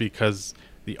shooting because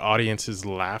the audience's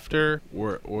laughter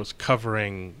was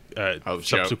covering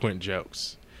subsequent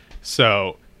jokes.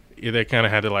 So they kind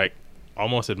of had to, like,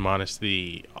 almost admonish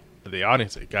the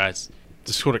audience, like, guys,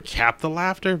 to sort of cap the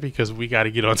laughter because we got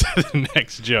to get on to the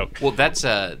next joke. Well,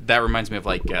 that reminds me of,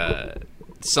 like,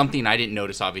 something I didn't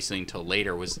notice obviously until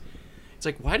later was, it's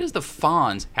like, why does the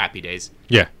Fonz, Happy Days,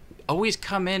 always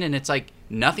come in and it's like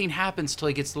nothing happens till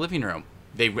he gets to the living room?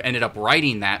 They ended up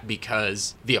writing that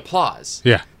because the applause.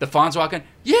 Yeah. The Fonz walk in,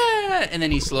 and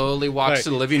then he slowly walks to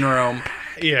the living room.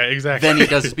 Yeah, exactly. Then he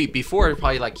does his beat. Before,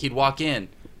 probably like he'd walk in,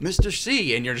 Mr.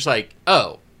 C, and you're just like,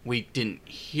 oh, we didn't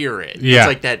hear it. Yeah. It's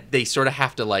like that they sort of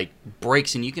have to, like,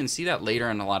 breaks, and you can see that later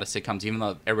in a lot of sitcoms, even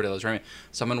though Everybody Loves Raymond.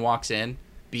 Someone walks in,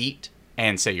 beat,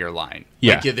 and say your line.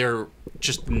 Yeah. Like, they're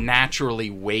just naturally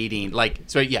waiting. Like,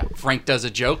 so yeah, Frank does a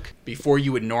joke. Before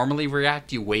you would normally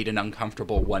react, you wait an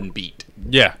uncomfortable one beat.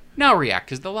 Yeah. Now react,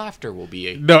 because the laughter will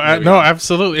be... No,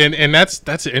 absolutely. And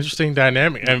that's an interesting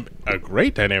dynamic, and a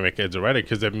great dynamic as a writer,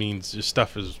 because that means your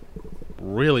stuff is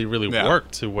really, really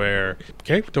worked to where,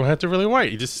 okay, don't have to really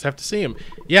write. You just have to see him.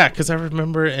 Yeah, because I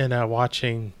remember in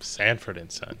watching Sanford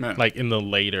and Son, like in the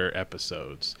later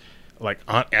episodes, like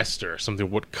Aunt Esther or something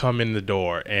would come in the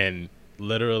door and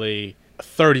literally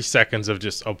 30 seconds of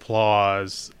just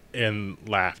applause and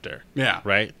laughter. Yeah.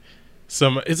 Right?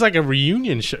 It's like a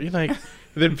reunion show. You're like,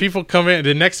 then people come in,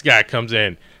 the next guy comes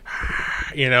in,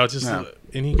 and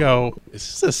you go,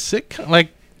 is this a sitcom?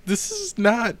 Like, this is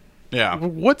not. Yeah.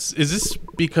 Is this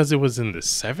because it was in the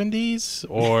 70s?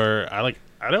 Or I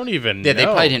don't even know. Yeah, they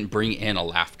probably didn't bring in a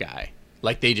laugh guy.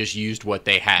 Like, they just used what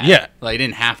they had. Yeah. Like, they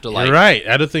didn't have to, You're right.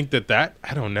 I don't think that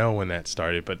I don't know when that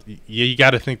started, but you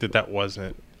got to think that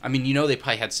wasn't. I mean, they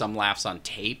probably had some laughs on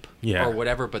tape or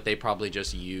whatever, but they probably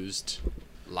just used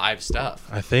live stuff.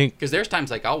 I think. Because there's times,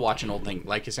 like, I'll watch an old thing,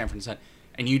 like a Sanford and Son,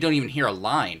 and you don't even hear a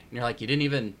line. And you're like, you didn't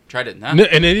even try to... Nah, no,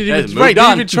 and they didn't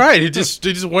even try it. It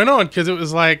just went on because it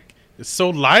was like, it's so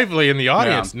lively in the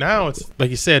audience. Yeah. Now it's,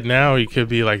 like you said, now you could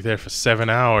be like there for 7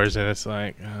 hours, and it's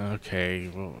like,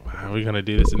 okay, well, how are we going to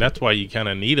do this? And that's why you kind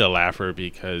of need a laugher,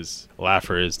 because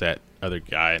laugher is that other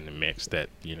guy in the mix that,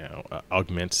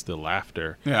 augments the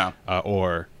laughter. Yeah.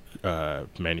 Or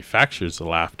manufactures the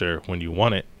laughter when you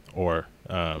want it, or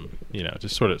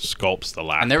just sort of sculpts the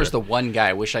laughter. And there was the one guy,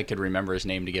 I wish I could remember his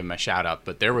name to give him a shout out,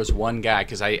 but there was one guy,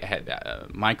 because I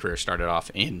had my career started off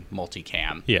in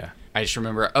multicam. Yeah. I just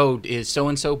remember, is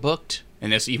so-and-so booked?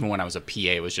 And this, even when I was a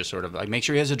PA, was just sort of like, make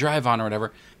sure he has a drive on or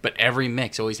whatever. But every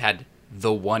mix always had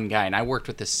the one guy. And I worked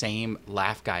with the same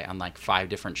laugh guy on like 5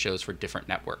 different shows for different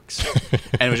networks.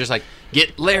 And it was just like,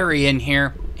 get Larry in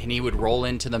here. And he would roll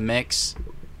into the mix,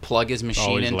 plug his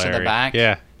machine into the back.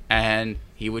 Yeah. And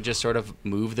he would just sort of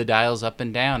move the dials up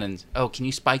and down. And, can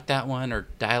you spike that one or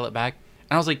dial it back?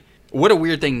 And I was like, what a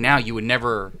weird thing now. You would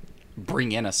never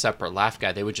bring in a separate laugh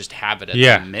guy. They would just have it at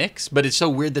the mix. But it's so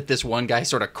weird that this one guy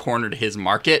sort of cornered his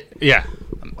market. Yeah.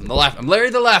 I'm Larry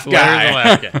the laugh guy.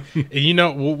 Larry the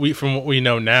laugh guy. From what we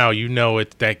know now,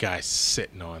 that guy was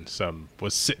sitting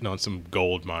on some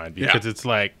gold mine, because it's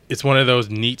like, it's one of those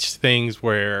niche things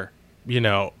where, we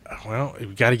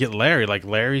got to get Larry. Like,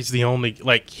 Larry's the only,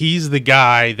 like, he's the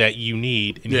guy that you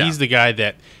need, and he's the guy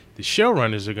that the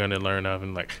showrunners are going to learn of,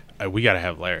 and like, we got to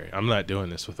have Larry. I'm not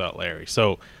doing this without Larry.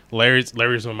 So Larry's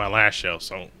on my last show,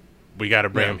 so we got to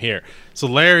bring him here. So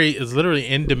Larry is literally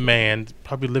in demand,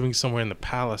 probably living somewhere in the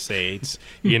Palisades,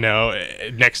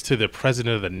 next to the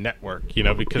president of the network,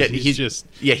 because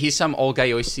he's some old guy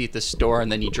you always see at the store,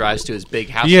 and then he drives to his big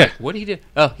house. Yeah. Like, what did he do?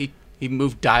 Oh, he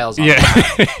moved dials on. Yeah.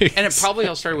 And it probably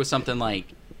all started with something like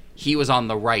he was on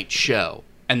the right show.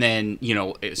 And then,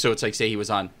 so it's like, say he was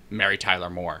on Mary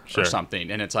Tyler Moore or something.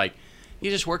 And it's like,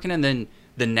 you're just working, and then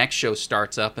the next show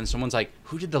starts up, and someone's like,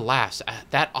 who did the laughs?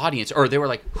 That audience. Or they were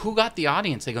like, who got the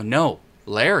audience? They go, no,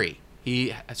 Larry.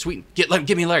 Sweet.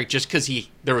 Give me Larry, just because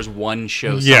there was one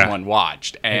show someone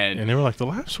watched. And they were like, the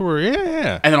laughs were,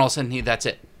 yeah. And then all of a sudden, that's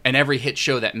it. And every hit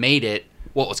show that made it,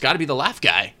 it's got to be the laugh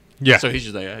guy. Yeah. So he's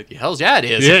just like, hell's yeah, it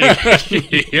is. Yeah,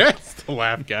 it's the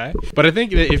laugh guy. But I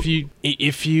think that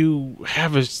if you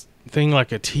have a thing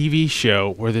like a TV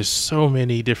show where there's so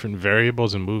many different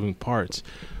variables and moving parts,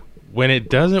 when it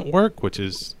doesn't work, which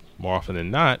is more often than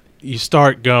not, you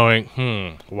start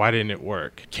going, why didn't it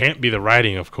work? Can't be the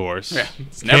writing, of course. Yeah,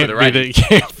 it's never the writing.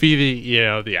 Can't be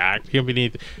the act. Can't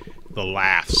be the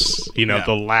laughs. The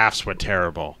laughs were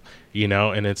terrible.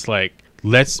 And it's like,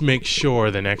 let's make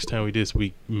sure the next time we do this,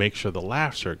 we make sure the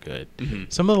laughs are good. Mm-hmm.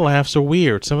 Some of the laughs are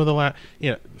weird. Some of the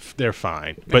they're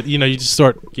fine. But, you just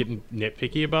start getting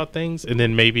nitpicky about things. And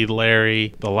then maybe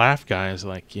Larry, the laugh guy, is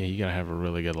like, you got to have a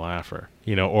really good laugher.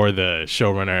 Or the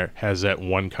showrunner has that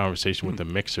one conversation with the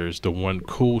mixers, the one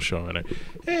cool showrunner.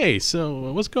 Hey,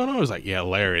 so what's going on? I was like,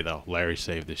 Larry, though. Larry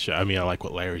saved the show. I mean, I like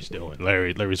what Larry's doing.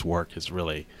 Larry's work is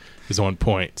on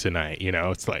point tonight.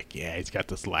 It's like, he's got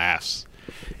this laughs.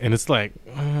 And it's like,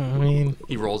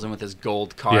 he rolls in with his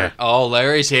gold card. Yeah. Oh,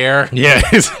 Larry's here. Yeah,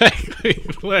 exactly.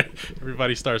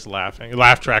 Everybody starts laughing.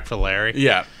 Laugh track for Larry.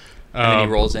 Yeah. And then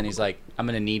he rolls in. He's like, I'm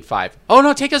going to need 5. Oh,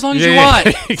 no, take as long as you want.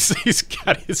 He's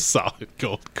got his solid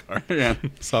gold card. Yeah.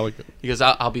 Solid gold. He goes,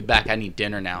 I'll be back. I need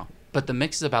dinner now. But the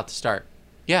mix is about to start.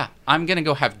 Yeah, I'm going to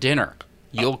go have dinner.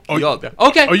 You'll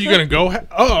okay. Are you going to go?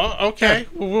 Okay.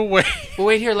 We'll wait. We'll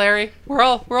wait here, Larry. We're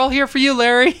all here for you,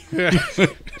 Larry.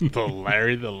 The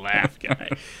Larry the laugh guy.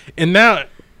 And now,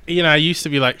 I used to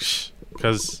be like, shh,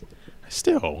 because I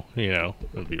still,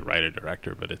 would be a writer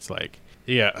director, but it's like,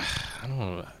 I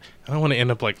don't want to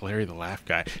end up like Larry the laugh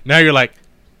guy. Now you're like,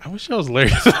 I wish I was Larry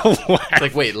the laugh. It's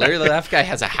like, wait, Larry the laugh guy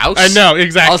has a house? I know,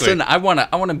 exactly. All of a sudden, I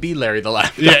want to be Larry the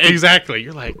laugh guy. Yeah, exactly.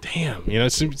 You're like, damn.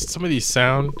 Some of these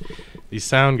sound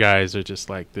guys are just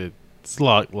like it's a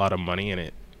lot of money in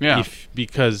it. Yeah.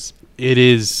 Because it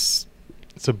is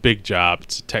it's a big job.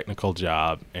 It's a technical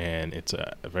job, and it's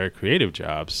a very creative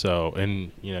job. So,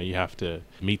 and you have to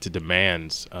meet the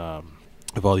demands of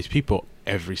all these people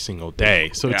every single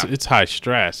day. So it's high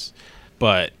stress,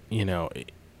 but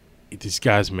these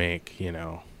guys make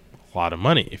a lot of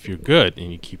money if you're good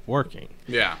and you keep working.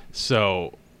 Yeah.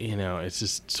 So it's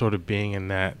just sort of being in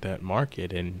that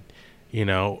market, and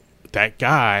that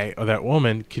guy or that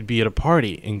woman could be at a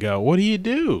party and go, "What do you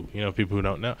do?" People who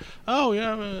don't know. "Oh,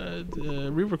 yeah, I'm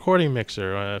a re-recording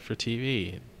mixer for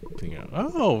TV."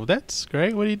 "Oh, that's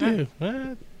great. What do you do?"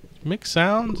 "Mix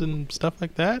sounds and stuff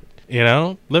like that."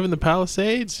 Live in the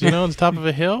Palisades, on the top of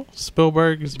a hill.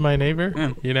 Spielberg is my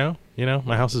neighbor.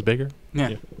 My house is bigger.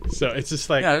 Yeah. So it's just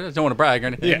like, I don't want to brag or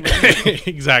anything. Yeah,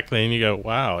 exactly. And you go,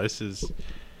 wow, this is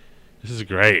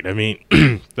great. I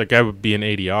mean, the guy would be in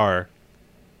ADR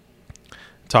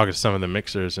talking to some of the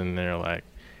mixers, and they're like,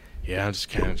 yeah, I'm just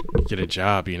kind of get a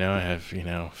job. I have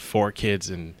 4 kids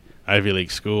in Ivy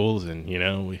League schools, and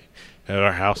we have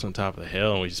our house on top of the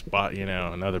hill, and we just bought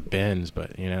another Benz,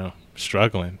 but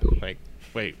struggling. Like,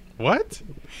 wait, what?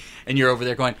 And you're over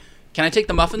there going, can I take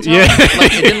the muffins home? Yeah.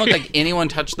 Like, it didn't look like anyone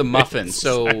touched the muffins,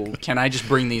 so can I just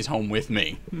bring these home with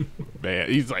me? Man,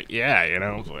 he's like,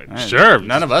 yeah, like, sure.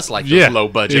 None of us like those low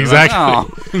budget.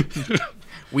 Exactly. Like,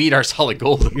 we eat our solid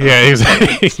gold. Yeah,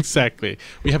 exactly.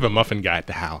 We have a muffin guy at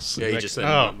the house. Yeah, you just said,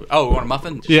 oh, you want a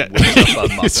muffin? Just yeah.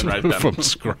 up a muffin right there. From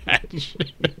scratch.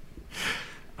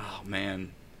 Oh,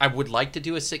 man. I would like to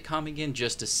do a sitcom again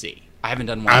just to see. I haven't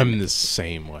done one. I'm the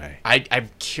same way. I'm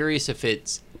curious if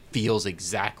it feels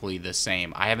exactly the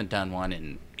same. I haven't done one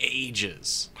in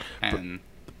ages. And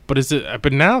but is it?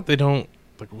 But now they don't,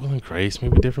 like Will and Grace may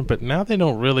be different, but now they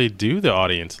don't really do the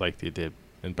audience like they did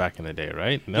back in the day,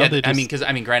 right? Now they just,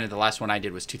 granted, the last one I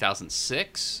did was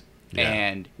 2006,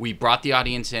 and we brought the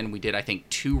audience in. We did, I think,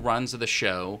 2 runs of the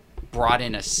show. Brought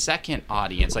in a second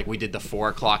audience, like we did the 4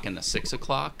 o'clock and the 6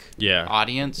 o'clock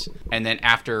audience, and then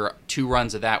after 2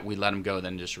 runs of that, we let them go.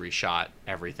 Then just reshot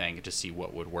everything to see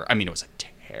what would work. I mean, it was a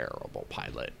terrible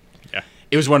pilot. Yeah,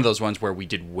 it was one of those ones where we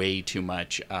did way too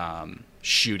much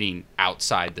shooting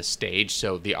outside the stage,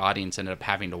 so the audience ended up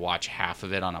having to watch half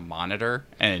of it on a monitor,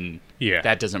 and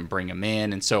that doesn't bring them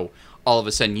in. And so all of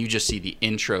a sudden, you just see the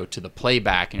intro to the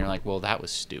playback, and you're like, "Well, that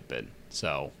was stupid."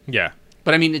 So yeah.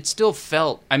 But I mean, it still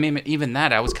felt. I mean, even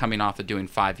that, I was coming off of doing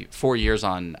 4 years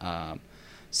on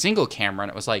single camera, and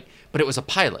it was like, but it was a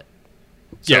pilot.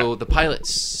 So the pilot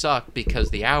sucked because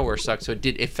the hour sucked. So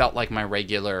it felt like my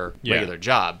regular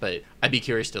job. But I'd be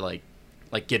curious to like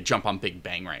jump on Big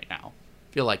Bang right now.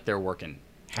 Feel like they're working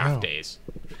half days.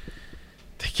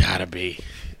 They gotta be.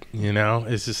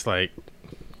 It's just like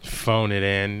phone it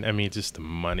in. I mean, just the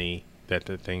money that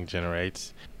the thing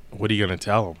generates. What are you gonna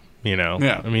tell them?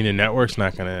 I mean, the network's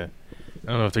not gonna.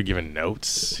 I don't know if they're giving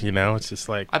notes. It's just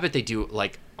like, I bet they do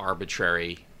like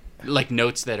arbitrary, like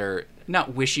notes that are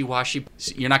not wishy-washy.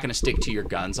 You're not gonna stick to your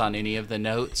guns on any of the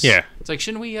notes. Yeah, it's like,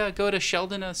 shouldn't we go to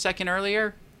Sheldon a second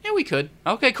earlier? Yeah, we could.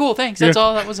 Okay, cool. Thanks. That's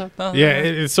all. That was a.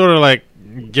 It's sort of like,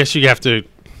 guess you have to,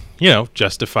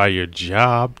 justify your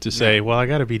job to say, well, I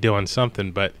got to be doing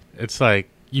something. But it's like,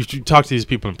 you talk to these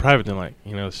people in private, and they're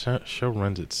like, the show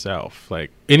runs itself. Like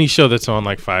any show that's on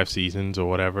like 5 seasons or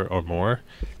whatever or more,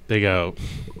 they go,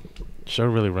 show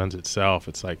really runs itself.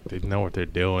 It's like they know what they're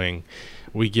doing.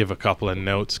 We give a couple of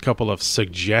notes, a couple of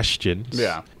suggestions.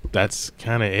 Yeah, that's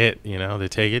kind of it. They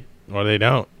take it or they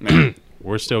don't.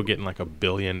 We're still getting like $1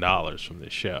 billion from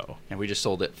this show, and we just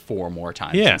sold it 4 more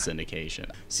times in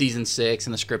syndication. Season 6,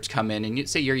 and the scripts come in, and you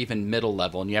say you're even middle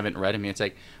level, and you haven't read them. It's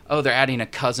like, oh, they're adding a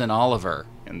cousin Oliver,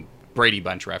 and Brady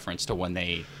Bunch reference to when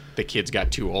the kids got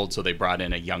too old, so they brought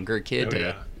in a younger kid.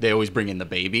 They always bring in the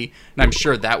baby, and I'm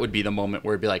sure that would be the moment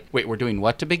where it'd be like, wait, we're doing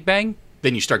what to Big Bang?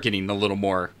 Then you start getting a little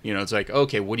more, it's like,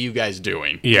 okay, what are you guys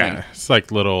doing? Yeah, it's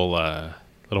like little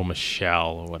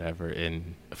Michelle or whatever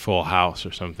in Full House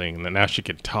or something, and then now she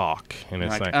can talk, and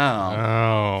it's like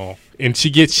oh, and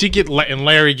and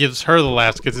Larry gives her the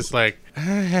laugh because it's like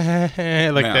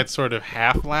that sort of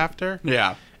half laughter.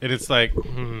 Yeah, and it's like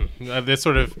this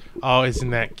sort of, oh,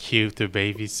 isn't that cute? The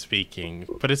baby's speaking,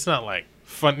 but it's not like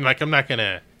fun. Like, I'm not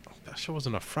gonna. That show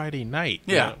wasn't a Friday night.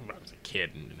 Yeah, I was a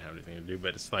kid and didn't have anything to do,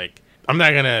 but it's like, I'm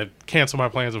not gonna cancel my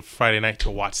plans of Friday night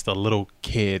to watch the little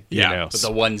kid. With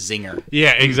the one zinger.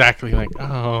 Yeah, exactly. Like,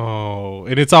 oh,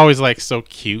 and it's always like so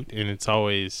cute, and it's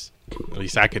always, at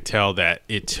least I could tell that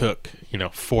it took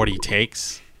 40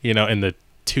 takes, in the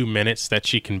 2 minutes that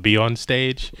she can be on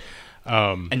stage.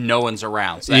 And no one's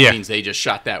around, so that means they just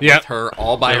shot that with her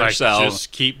all by herself.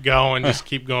 Just keep going,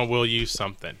 we'll use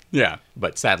something. Yeah,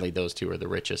 but sadly, those two are the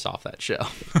richest off that show.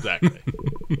 Exactly.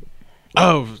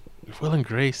 Oh. Will and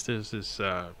Grace, there's this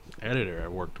editor I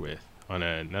worked with on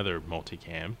another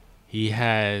multicam. He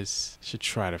has, should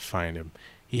try to find him.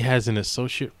 He has an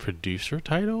associate producer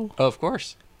title. Oh, of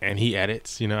course. And he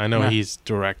edits. I know Yeah. he's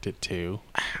directed too.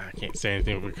 I can't say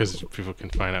anything because people can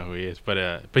find out who he is.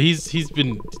 But he's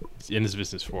been in this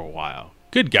business for a while.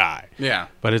 Good guy. Yeah.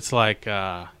 But it's like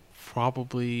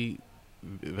probably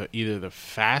either the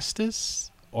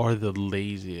fastest or the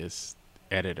laziest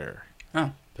editor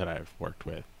that I've worked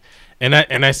with. And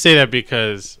I say that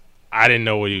because I didn't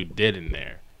know what he did in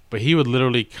there. But he would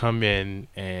literally come in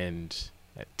and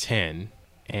at 10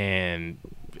 and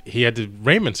he had the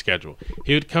Raymond schedule.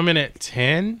 He would come in at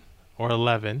 10 or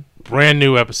 11, brand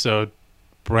new episode,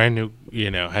 brand new,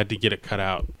 had to get it cut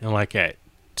out. And like at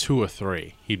 2 or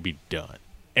 3, he'd be done.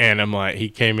 And I'm like, he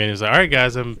came in and was like, all right,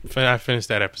 guys, I finished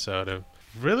that episode. And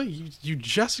really? You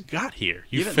just got here.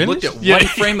 You haven't finished? looked at one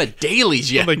frame of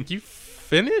dailies yet. I'm like, you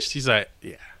finished? He's like,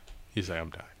 yeah. He's like, I'm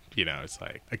done. It's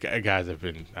like, guys, I've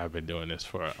been doing this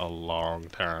for a long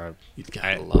time. You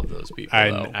gotta love those people.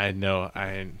 Though. I know.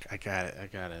 I got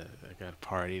a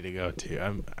party to go to.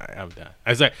 I'm done. I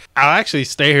was like, I'll actually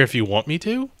stay here if you want me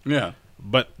to. Yeah.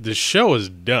 But the show is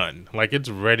done. Like, it's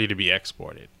ready to be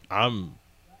exported. I'm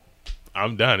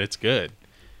done. It's good.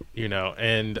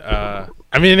 And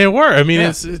I mean, it worked. I mean,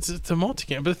 it's a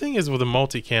multicam. But the thing is, with a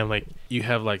multicam, like, you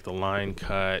have like the line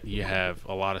cut, you have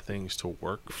a lot of things to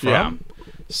work from. Yeah.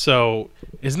 So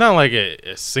it's not like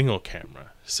a single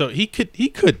camera. So he could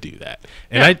do that.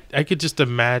 And I could just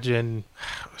imagine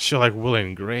a show like Will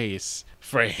and Grace.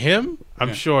 For him,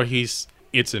 I'm sure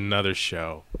it's another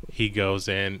show. He goes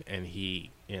in and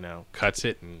he, cuts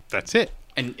it and that's it.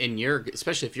 And you're,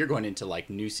 especially if you're going into like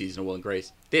new season of Will and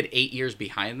Grace, they had 8 years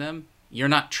behind them. You're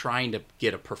not trying to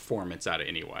get a performance out of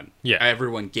anyone. Yeah.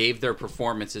 Everyone gave their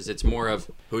performances. It's more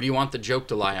of, who do you want the joke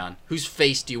to lie on? Whose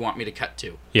face do you want me to cut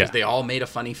to? Yeah. Because they all made a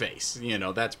funny face.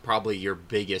 That's probably your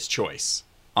biggest choice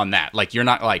on that. Like, you're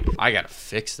not like, I got to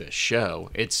fix this show.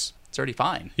 It's already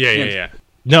fine. Yeah.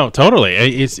 No, totally.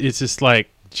 It's just like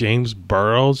James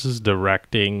Burrows is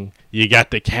directing. You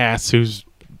got the cast who's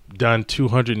done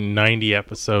 290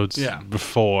 episodes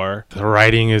before. The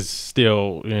writing is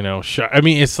still, sharp. I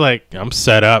mean, it's like, I'm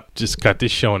set up. Just cut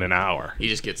this show in an hour. He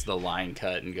just gets the line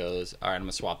cut and goes, all right, I'm going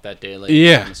to swap that daily.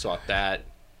 Yeah. I'm going to swap that.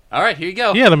 All right, here you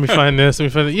go. Yeah, let me find this. Let me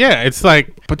find that. Yeah, it's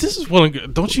like, but this is well and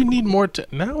good. Don't you need more?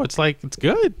 No, it's like, it's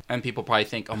good. And people probably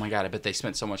think, oh my God, I bet they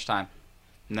spent so much time.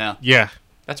 No. Yeah.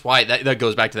 That's why that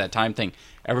goes back to that time thing.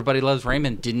 Everybody Loves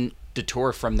Raymond didn't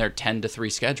detour from their 10 to 3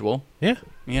 schedule. Yeah.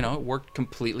 It worked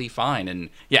completely fine. And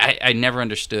yeah, I never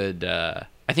understood. I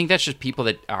think that's just people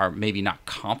that are maybe not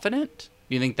confident.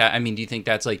 Do you think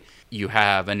that's like you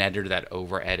have an editor that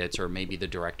over edits, or maybe the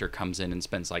director comes in and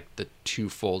spends like the 2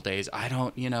 full days? I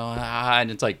don't,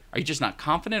 and it's like, are you just not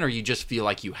confident, or you just feel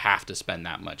like you have to spend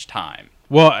that much time?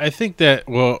 Well, I think that,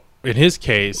 in his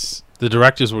case, the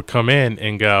directors would come in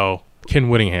and go, Ken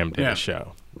Whittingham did a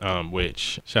show,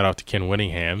 which, shout out to Ken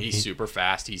Whittingham. He's super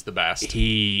fast. He's the best.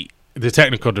 The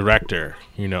technical director,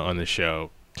 on the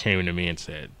show, came to me and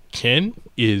said, Ken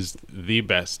is the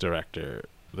best director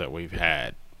that we've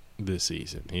had this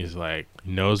season. He's like,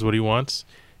 knows what he wants.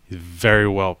 He's very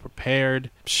well prepared.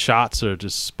 Shots are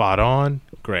just spot on.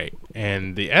 Great.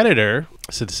 And the editor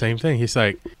said the same thing. He's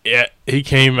like, yeah, he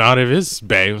came out of his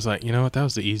bay. He was like, you know what? That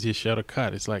was the easiest show to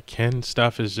cut. It's like, Ken's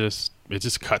stuff is just, it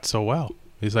just cuts so well.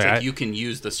 He's like, you can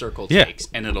use the circle takes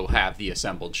and it'll have the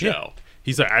assembled show. Yeah.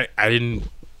 He's like, I didn't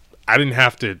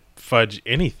have to fudge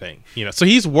anything, So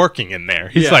he's working in there.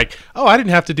 He's like, oh, I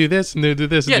didn't have to do this and do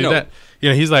this and do that.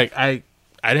 He's like, I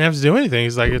didn't have to do anything.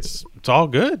 He's like, it's all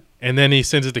good. And then he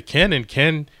sends it to Ken, and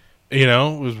Ken,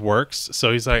 works.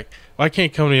 So he's like, well, I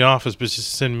can't come to the office, but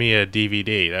just send me a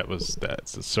DVD.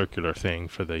 That's a circular thing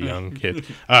for the young kids.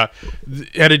 Had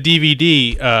a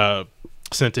DVD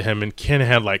sent to him, and Ken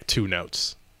had like 2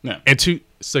 notes and 2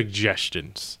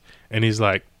 suggestions. And he's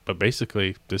like, but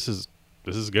basically, this is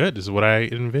good. This is what I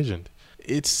envisioned.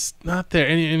 It's not there.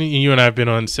 And you and I have been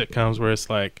on sitcoms where it's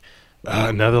like,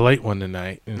 another late one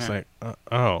tonight. And it's like,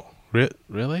 oh,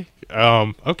 really?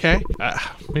 Okay.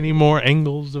 How many more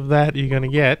angles of that are you going to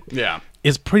get? Yeah.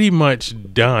 It's pretty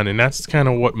much done. And that's kind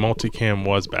of what multicam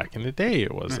was back in the day.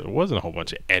 It wasn't a whole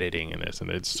bunch of editing in this, and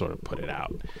they just sort of put it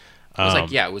out. It was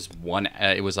like, it was one,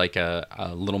 it was like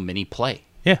a little mini play.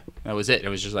 Yeah. That was it. It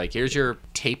was just like, here's your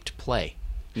taped play,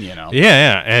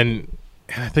 Yeah. And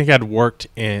I think I'd worked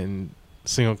in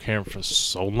single cam for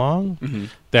so long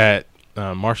that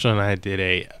Marshall and I did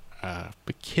a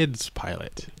kids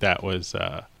pilot that was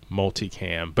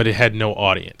multicam, but it had no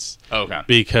audience. Okay.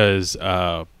 Because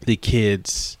the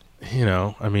kids you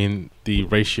know, I mean, the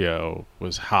ratio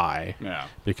was high Yeah.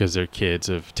 because they're kids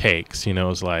of takes. You know,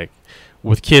 it's like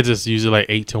with kids, it's usually like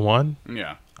 8-to-1.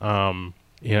 Yeah.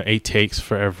 You know, 8 takes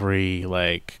for every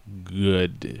like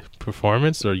good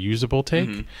performance or usable take.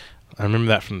 Mhm. I remember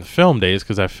that from the film days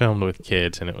because I filmed with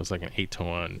kids and it was like an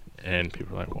 8-to-1, and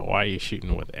people were like, "Well, why are you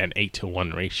shooting with an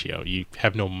 8-to-1 ratio? You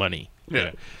have no money." Yeah. You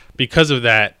know? Because of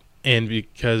that, and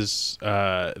because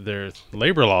there's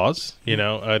labor laws, you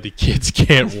know, the kids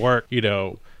can't work, you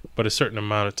know, but a certain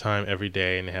amount of time every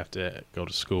day, and they have to go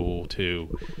to school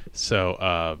too.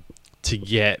 So to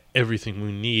get everything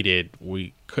we needed,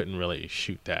 we couldn't really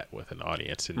shoot that with an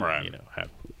audience and Right. you know, have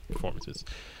performances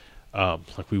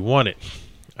like we wanted.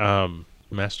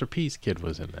 Master P's kid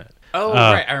was in that. Oh,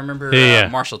 right. I remember yeah.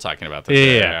 Marshall talking about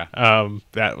this. Yeah.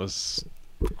 That was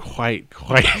quite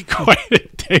a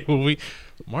day when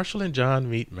Marshall and John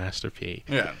meet Master P.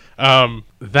 Yeah.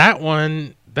 That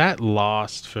one that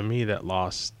lost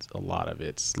a lot of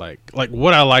its like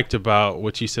what I liked about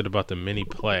what you said about the mini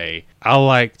play.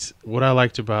 What I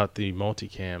liked about the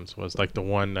multicams was like the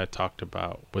one that talked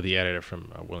about what the editor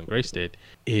from Will and Grace did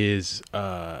is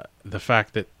the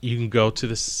fact that you can go to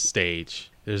the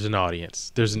stage. There's an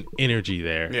audience. There's an energy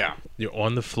there. Yeah. You're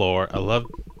on the floor. I love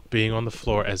being on the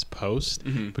floor as post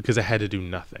because I had to do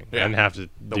nothing. Yeah. I didn't have to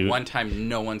The one time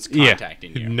no one's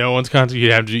contacting you. No one's contacting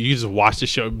you. You just watch the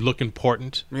show, look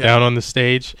important down on the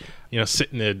stage. You know,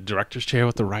 sit in the director's chair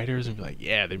with the writers and be like,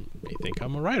 yeah, they think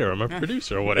I'm a writer, I'm a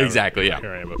producer, or whatever. Exactly, yeah.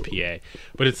 Here I am, a PA.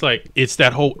 But it's like it's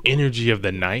that whole energy of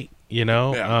the night, you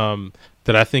know,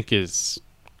 that I think is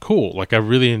cool. Like I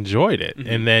really enjoyed it.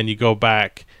 And then you go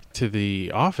back to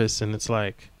the office and it's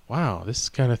like, wow, this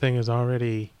kind of thing is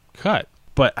already cut.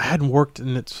 But I hadn't worked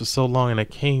in it for so long, and I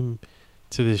came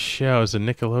to this show as a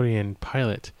Nickelodeon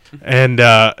pilot, and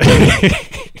Yeah.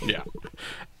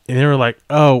 and they were like,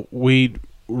 "Oh, we'd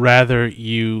rather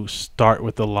you start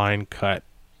with the line cut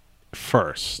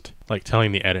first," like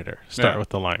telling the editor start with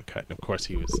the line cut. And of course,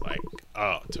 he was like,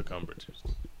 "Oh," took umbrage.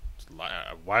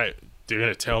 Why they're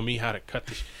gonna tell me how to cut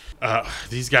this?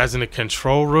 These guys in the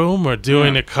control room are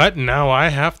doing a cut, and now I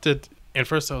have to. And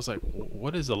first I was like,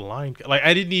 what is a line cut? Like,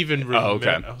 I didn't even remember. Oh, okay.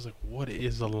 I was like, what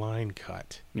is a line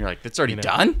cut? And you're like, that's already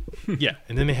done? Yeah.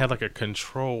 And then they had like a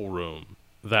control room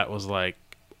that was like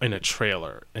in a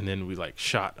trailer. And then we like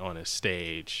shot on a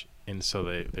stage. And so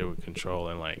they would control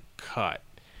and like cut.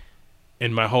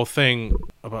 And my whole thing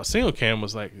about single cam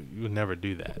was like, you would never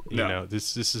do that. You know,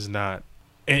 this is not.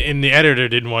 And the editor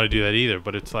didn't want to do that either.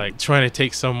 But it's like trying to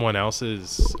take someone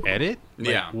else's edit.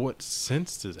 Like, what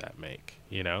sense does that make?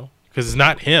 You know? Because it's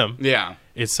not him. Yeah.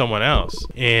 It's someone else.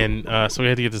 And so we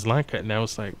had to get this line cut. And I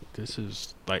was like, this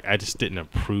is like, I just didn't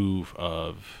approve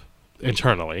of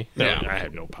internally. Yeah. I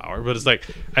have no power. But it's like,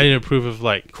 I didn't approve of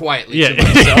like. Quietly to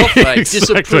myself, like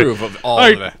Exactly. disapprove of all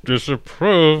of that.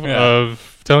 Disapprove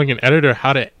of telling an editor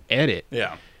how to edit.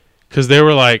 Yeah. Because they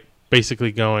were like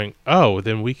basically going, oh,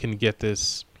 then we can get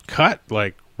this cut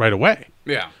like right away.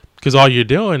 Yeah. Because all you're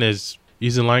doing is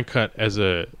using line cut as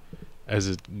a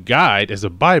guide, as a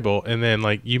Bible, and then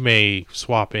like you may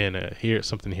swap in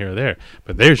something here or there,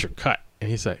 but there's your cut. And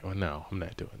he's like, "Oh no, I'm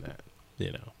not doing that."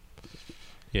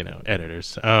 You know,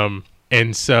 editors.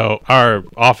 And so our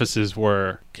offices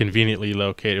were conveniently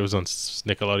located. It was on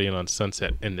Nickelodeon on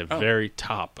Sunset in the very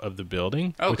top of the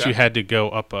building, which you had to go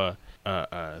up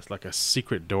it's like a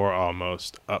secret door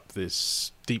almost up this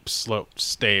steep slope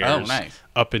stairs. Oh, nice.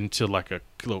 Up into like a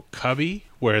little cubby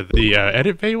where the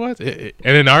edit bay was. And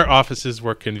then our offices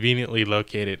were conveniently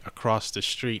located across the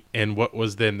street in what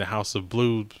was then the House of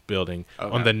Blues building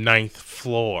on the 9th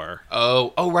floor.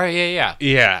 Oh, right. Yeah.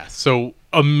 Yeah. So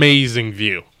amazing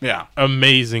view. Yeah.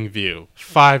 Amazing view.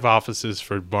 5 offices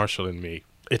for Marshall and me.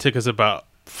 It took us about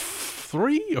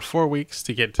 3 or 4 weeks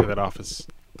to get to that office.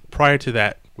 Prior to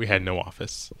that, we had no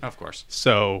office. Of course.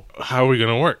 So how are we going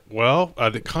to work? Well,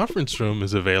 the conference room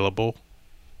is available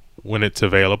when it's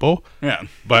available. Yeah.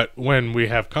 But when we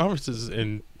have conferences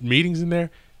and meetings in there,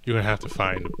 you're going to have to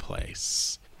find a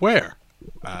place. Where?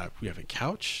 We have a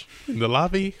couch in the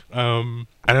lobby. I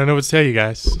don't know what to tell you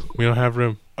guys. We don't have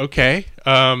room. Okay.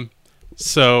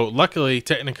 So luckily,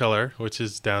 Technicolor, which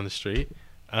is down the street,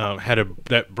 had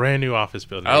that brand new office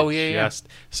building. Oh, yeah.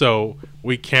 So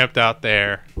we camped out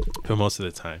there for most of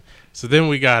the time. So then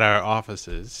we got our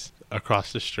offices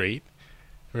across the street.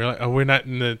 We're like, oh, we're not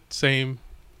in the same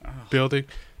building.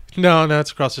 No,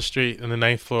 it's across the street on the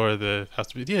 9th floor of the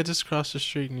house. Yeah, just across the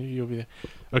street and you'll be there.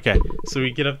 Okay, so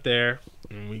we get up there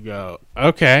and we go,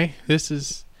 okay, this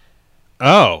is,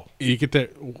 you get there.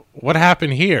 What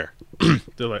happened here?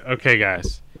 They're like, okay,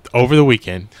 guys, over the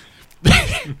weekend,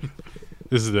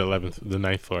 this is the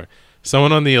 9th floor.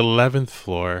 someone on the 11th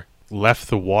floor left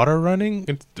the water running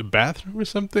into the bathroom or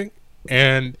something,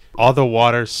 and all the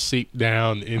water seeped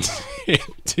down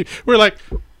into we're like,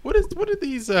 what are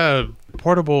these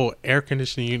portable air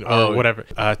conditioning or whatever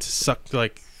to suck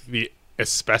like the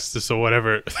asbestos or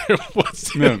whatever there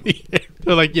was in the air.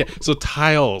 They're like, yeah, so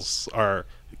tiles are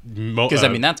because I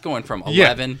mean that's going from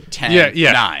 11, 10,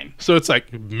 9. So it's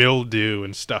like mildew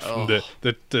and stuff from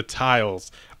the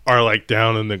tiles are like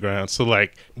down in the ground. So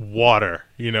like water,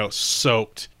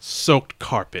 soaked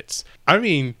carpets. I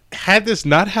mean, had this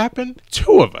not happened,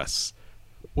 2 of us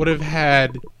would have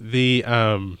had the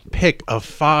pick of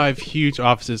 5 huge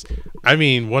offices. I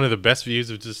mean, one of the best views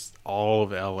of just all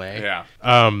of LA. Yeah.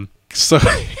 So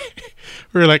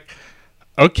we were like,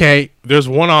 okay, there's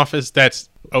one office that's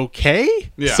okay.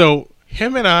 Yeah. So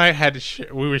him and I had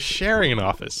to we were sharing an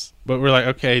office, but we're like,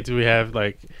 okay, do we have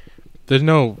like? There's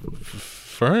no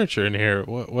furniture in here.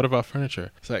 What about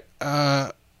furniture? It's like,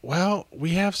 well, we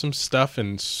have some stuff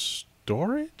in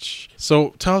storage.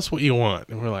 So tell us what you want.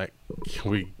 And we're like,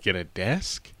 can we get a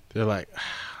desk? They're like,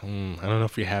 I don't know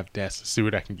if we have desks. Let's see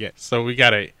what I can get. So we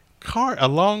got a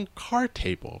long card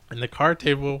table, and the card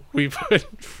table we put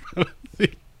in front of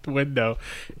the window,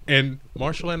 and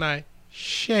Marshall and I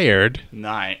shared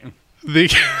the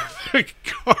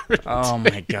card Oh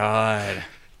my god.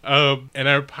 and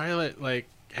our pilot like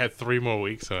had 3 more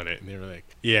weeks on it, and they were like,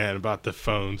 yeah, and about the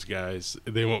phones, guys,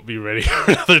 they won't be ready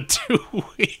for another 2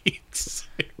 weeks.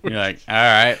 You're like, all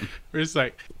right. We're just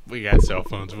like, we got cell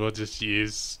phones, we'll just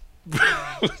use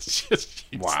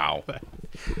wow. that.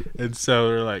 And so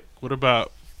we're like, what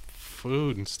about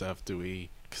food and stuff?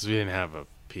 Because we didn't have a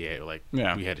PA, like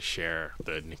we had to share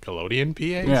the Nickelodeon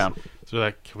PAs. Yeah. So we're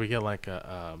like, can we get like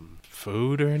a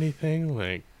food or anything?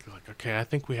 Like, okay, I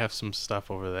think we have some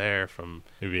stuff over there from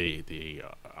maybe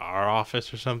our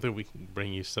office or something. We can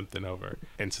bring you something over.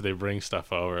 And so they bring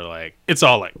stuff over, like it's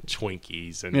all like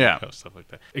Twinkies and stuff like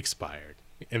that. Expired.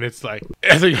 And it's like,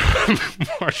 I think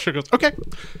Marsha goes, okay,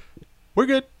 we're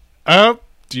good.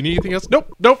 Do you need anything else?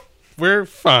 Nope. We're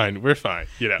fine.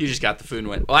 You just got the food and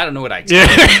went, well, I don't know what I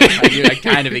expected. Yeah. I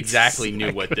kind of exactly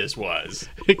knew what this was.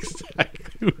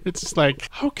 Exactly. It's like,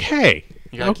 okay.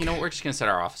 You're like, you know what? We're just going to set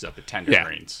our office up at Tender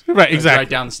Greens. Right, exactly. Right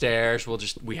down the stairs.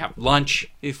 We have lunch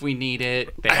if we need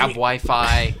it. They have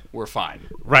Wi-Fi. We're fine.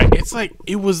 Right. It's like,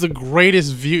 it was the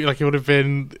greatest view. Like, it would have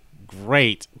been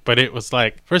great. But it was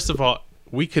like, first of all,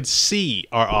 we could see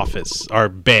our office, our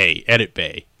bay, edit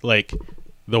bay. Like,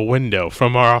 the window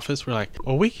from our office. We're like,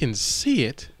 well, we can see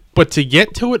it. But to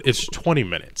get to it, it's 20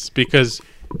 minutes. Because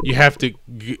you have to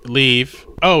leave.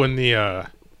 Oh, and there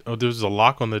was a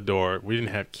lock on the door. We didn't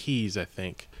have keys, I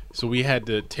think. So we had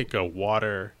to take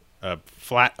a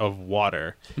flat of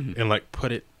water and like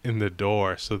put it in the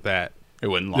door so that it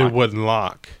wouldn't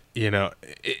lock.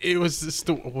 It was just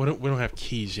we don't have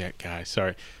keys yet, guys.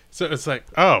 Sorry. So it's like,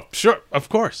 oh, sure, of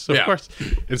course.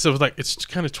 And so it was like, it's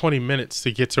kind of 20 minutes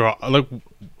to get to our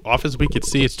office. We could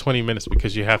see it's 20 minutes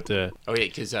because you have to. Oh yeah,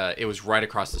 because it was right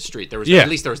across the street. There was at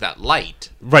least there was that light.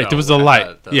 Right, there was a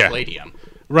light. The Palladium.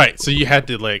 Right, so you had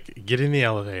to like get in the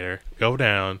elevator, go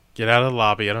down, get out of the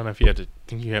lobby. I don't know if you had to. I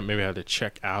think you maybe had to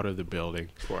check out of the building.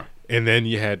 Sure. And then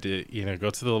you had to, go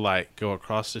to the light, go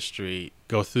across the street,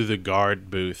 go through the guard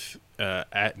booth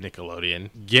at Nickelodeon,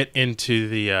 get into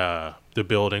the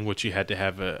building, which you had to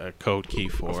have a code key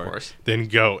for. Of course. Then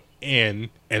go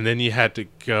in, and then you had to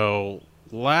go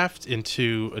left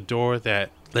into a door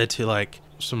that led to like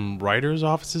some writers'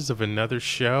 offices of another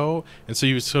show, and so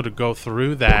you would sort of go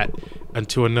through that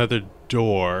into another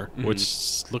door,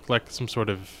 which looked like some sort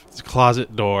of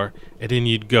closet door, and then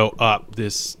you'd go up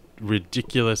this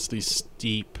ridiculously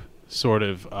steep sort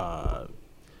of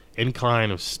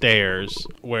incline of stairs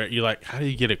where you're like, how do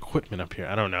you get equipment up here?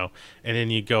 I don't know. And then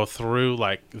you go through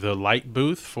like the light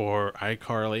booth for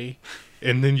iCarly,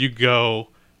 and then you go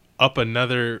up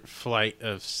another flight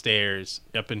of stairs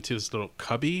up into this little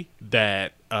cubby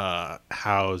that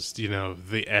housed,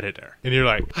 the editor. And you're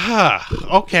like,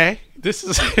 okay, this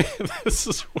is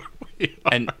where we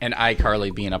are. And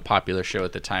iCarly being a popular show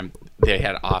at the time, they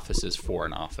had offices for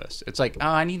an office. It's like,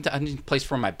 I need a place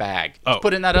for my bag. Let's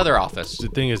put it in that other office. The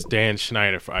thing is, Dan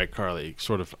Schneider for iCarly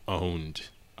sort of owned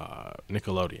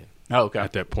Nickelodeon. Oh, okay.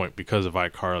 At that point, because of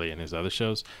iCarly and his other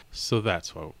shows, so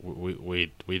that's why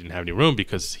we didn't have any room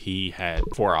because he had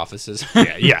 4 offices.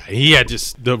 he had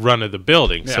just the run of the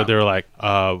building. Yeah. So they were like,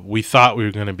 we thought we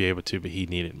were going to be able to, but he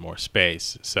needed more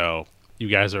space. So you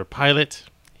guys are a pilot.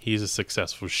 He's a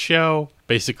successful show,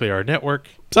 basically our network.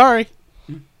 Sorry,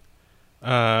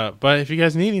 but if you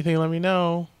guys need anything, let me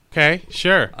know. okay,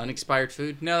 sure. Unexpired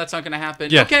food? No, that's not going to happen.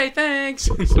 Yeah. Okay, thanks.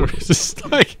 So it's just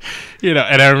like, and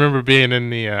I remember being in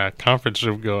the conference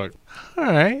room going, all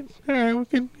right, I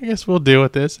guess we'll deal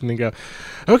with this. And then go,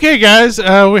 okay, guys,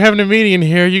 we're having a meeting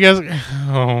here. You guys,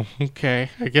 oh, okay.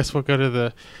 I guess we'll go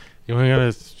to you want to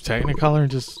go to Technicolor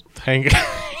and just hang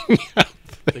out.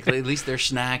 Like, at least their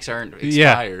snacks aren't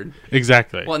expired. Yeah,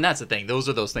 exactly. Well, and that's the thing. Those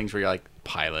are those things where you're like,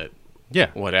 pilot.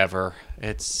 Yeah. Whatever.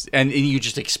 And you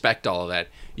just expect all of that.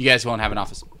 You guys won't have an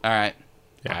office. All right.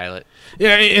 Yeah. Pilot.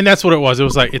 Yeah, and that's what it was. It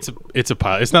was like, it's a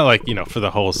pilot. It's not like, for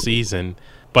the whole season.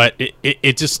 But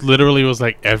it just literally was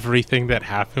like everything that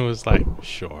happened was like,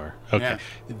 sure. Okay.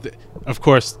 Yeah. Of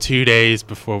course, 2 days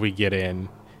before we get in,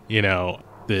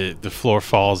 the floor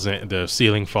falls in, the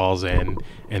ceiling falls in,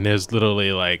 and there's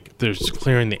literally like, there's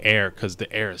clearing the air because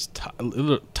the air is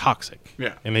toxic.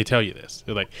 Yeah. And they tell you this.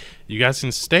 They're like, you guys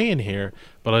can stay in here,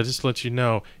 but I'll just let you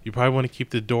know, you probably want to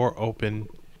keep the door open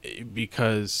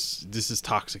because this is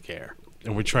toxic air.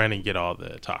 And we're trying to get all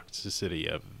the toxicity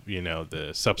of,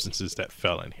 the substances that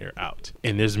fell in here out.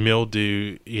 And there's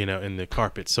mildew, in the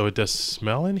carpet. So it does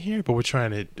smell in here, but we're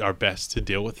trying our best to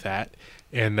deal with that.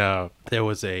 And there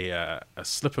was a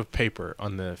slip of paper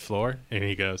on the floor. And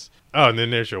he goes, oh, and then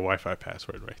there's your Wi-Fi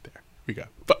password right there. We go,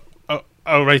 but,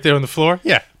 oh, right there on the floor?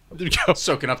 Yeah. There we go.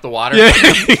 Soaking up the water? Yeah,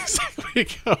 exactly.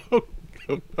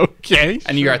 Okay.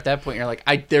 And you're at that point, you're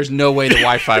like, there's no way the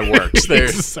Wi-Fi works.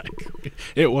 Exactly.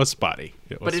 It was spotty.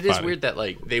 But it is weird that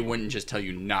like they wouldn't just tell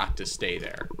you not to stay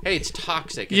there. Hey, it's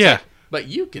toxic. It's yeah. Like, but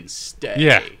you can stay.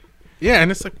 Yeah. Yeah,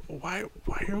 and it's like, why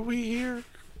are we here?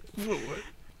 What?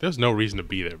 There's no reason to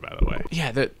be there, by the way.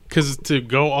 Yeah, because to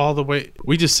go all the way,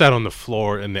 we just sat on the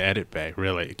floor in the edit bay,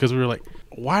 really, because we were like,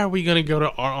 why are we going to go to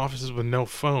our offices with no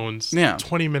phones? Yeah.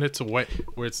 20 minutes away,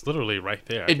 where it's literally right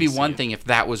there. It'd be one thing if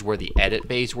that was where the edit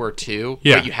bays were too.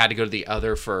 Yeah. But you had to go to the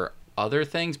other for other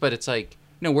things. But it's like,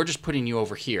 no, we're just putting you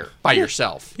over here by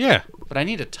yourself. Yeah. But I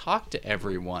need to talk to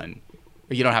everyone.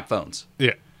 But you don't have phones.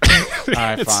 Yeah. All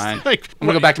right, fine. Like, I'm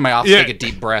going to go back to my office, yeah. take a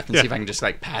deep breath, and see if I can just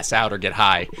like pass out or get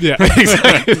high. Yeah,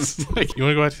 exactly. It's like, you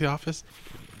want to go out to the office?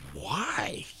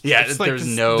 Why? Yeah, it's there's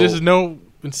there's no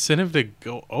incentive to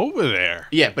go over there.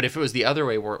 Yeah, but if it was the other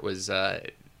way where it was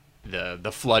the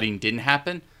flooding didn't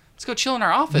happen, let's go chill in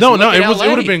our office. No, it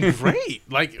would have been great.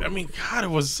 Like, I mean, God,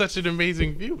 it was such an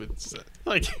amazing view. It's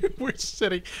like we're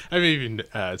sitting. I even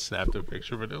snapped a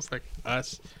picture, but it was like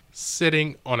us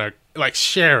sitting on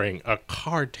sharing a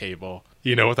card table,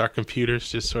 with our computers,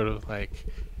 just sort of like,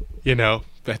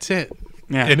 that's it.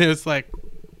 Yeah. And it was like,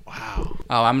 wow.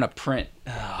 Oh, I'm gonna print.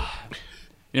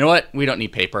 You know what? We don't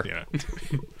need paper. Yeah.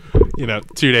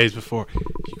 2 days before,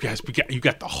 you guys, you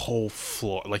got the whole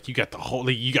floor. Like, you got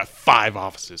you got 5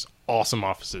 offices, awesome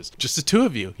offices. Just the 2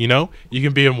 of you. You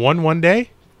can be in one day,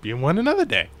 be in one another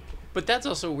day. But that's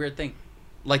also a weird thing,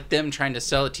 like them trying to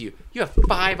sell it to you. You have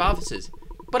 5 offices,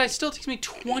 but it still takes me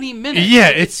 20 minutes. Yeah,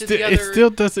 it still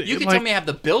doesn't. You can tell me I have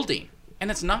the building,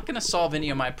 and it's not going to solve any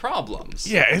of my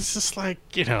problems. Yeah, it's just like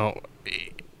Yeah,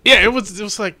 it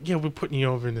was like, we're putting you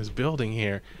over in this building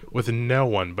here with no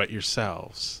one but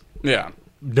yourselves. Yeah.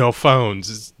 No phones.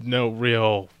 It's no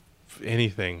real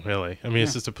anything, really. I mean,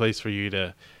 it's just a place for you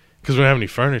to, because we don't have any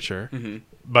furniture. Mm-hmm.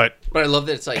 But I love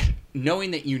that it's like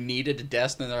knowing that you needed a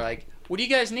desk, and they're like, what do you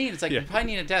guys need? It's like, you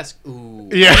probably need a desk. Ooh.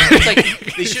 Yeah. It's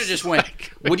like, they should have just went,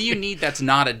 what do you need that's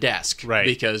not a desk? Right.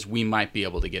 Because we might be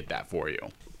able to get that for you.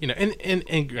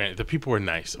 And granted, the people were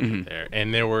nice over there,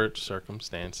 and there were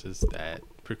circumstances that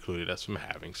precluded us from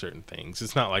having certain things.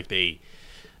 It's not like they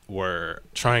were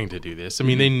trying to do this. I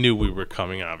mean, they knew we were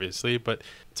coming, obviously, but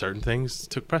certain things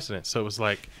took precedence. So it was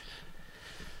like,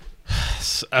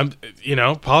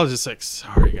 apologists like,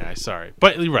 sorry, guys, sorry.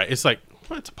 But you're right. It's like,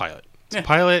 well, it's a pilot. It's a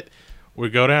pilot. We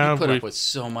go down. You put up with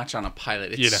so much on a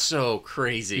pilot. It's so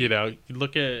crazy. You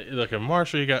look at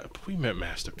Marshall. We met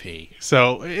Master P.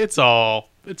 So it's all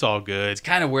good. It's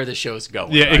kind of where the show's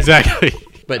going. Yeah, right? exactly.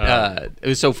 But it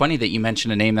was so funny that you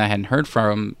mentioned a name that I hadn't heard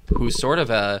from, who's sort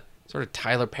of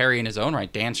Tyler Perry in his own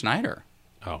right, Dan Schneider.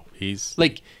 Oh, he's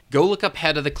like, go look up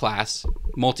Head of the Class,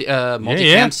 multi-cam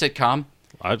sitcom.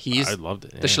 I loved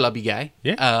it. The schlubby guy.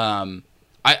 Yeah.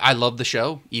 I love the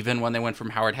show, even when they went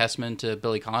from Howard Hessman to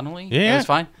Billy Connolly. Yeah. It was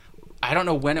fine. I don't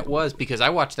know when it was, because I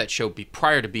watched that show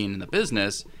prior to being in the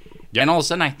business, and all of a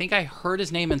sudden I think I heard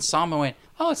his name and saw him and went,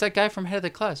 oh, it's that guy from Head of the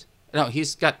Class. No,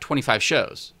 he's got 25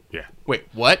 shows. Yeah. Wait,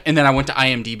 what? And then I went to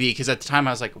IMDb, because at the time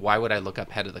I was like, why would I look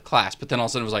up Head of the Class? But then all of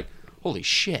a sudden it was like, holy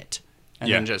shit.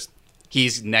 And then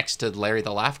he's next to Larry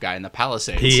the Laugh Guy in the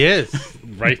Palisades. He is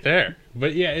right there.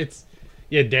 But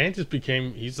Dan just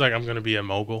became, he's like, I'm going to be a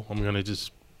mogul. I'm going to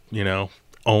just,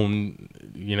 own,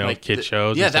 Like kid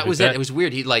shows. Yeah, and stuff that was like it. It was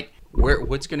weird. He like,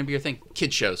 what's going to be your thing?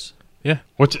 Kid shows. Yeah,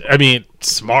 which I mean,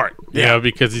 smart, Yeah.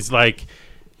 because he's like,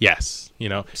 yes,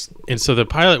 And so the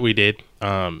pilot we did,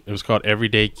 it was called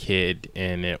Everyday Kid,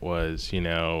 and it was,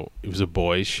 it was a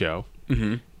boys' show,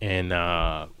 and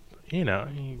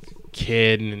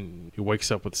kid, and he wakes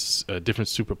up with a different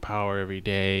superpower every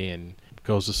day, and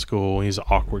goes to school. He's an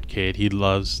awkward kid. He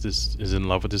is in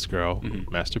love with this girl,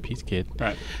 Masterpiece Kid,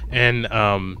 Right. and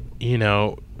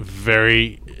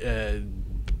very.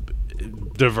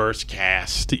 Diverse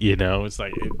cast, it's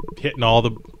like hitting all the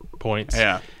points.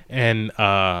 Yeah. And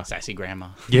Sassy grandma.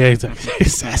 yeah, exactly.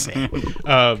 Sassy.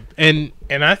 And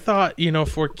I thought,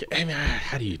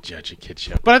 how do you judge a kid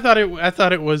show? But I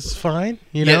thought it was fine,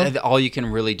 Yeah, all you can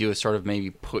really do is sort of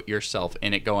maybe put yourself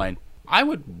in it going, I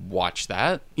would watch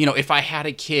that. If I had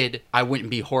a kid, I wouldn't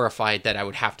be horrified that I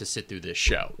would have to sit through this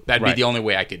show. That'd Right. be the only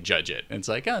way I could judge it. And it's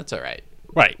like, oh, it's all right.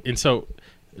 Right. And so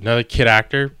another kid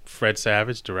actor, Fred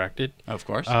Savage, directed. Of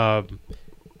course.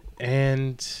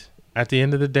 And at the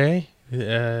end of the day,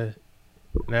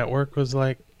 network was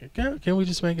like, can we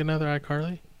just make another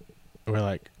iCarly? And we're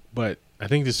like, but I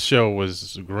think this show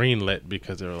was greenlit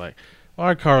because they were like,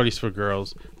 well, iCarly's for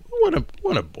girls. We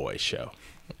want a boy show.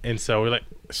 And so we're like,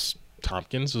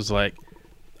 Tompkins was like,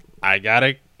 I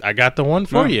got the one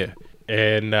for you.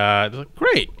 And they're like,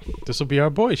 great, this will be our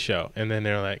boys show. And then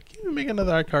they're like, can we make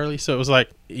another iCarly? So it was like,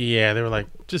 yeah, they were like,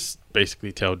 just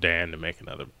basically tell Dan to make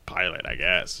another pilot, I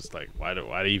guess. It's like, why do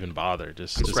even bother?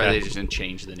 Just They just didn't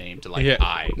change the name to like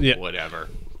whatever.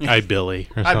 I Billy.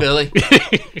 Hi, Billy.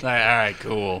 Like, all right,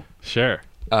 cool. Sure.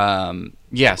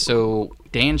 Yeah, so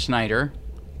Dan Schneider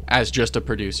as just a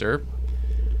producer.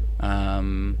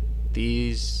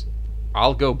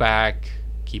 I'll go back,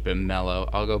 keep it mellow.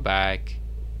 I'll go back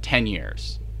 10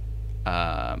 years.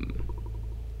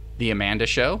 The Amanda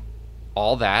Show,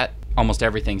 all that, almost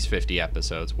everything's 50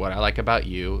 episodes. What I Like About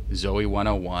You, Zoe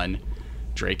 101,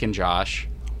 Drake and Josh.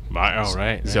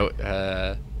 Right. So,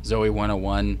 Zoe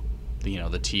 101, the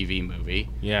TV movie.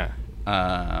 Yeah.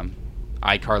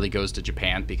 iCarly Goes to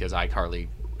Japan because iCarly,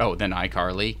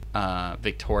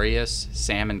 Victorious,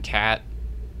 Sam and Cat,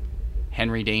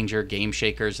 Henry Danger, Game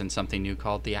Shakers, and something new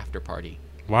called The After Party.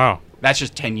 Wow. That's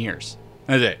just 10 years.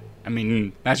 That's it. I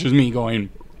mean, that's just me going.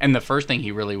 And the first thing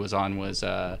he really was on was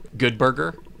Good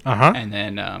Burger. And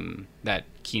then that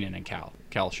Keenan and Kel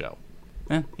show.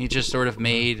 He just sort of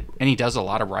made, and he does a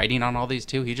lot of writing on all these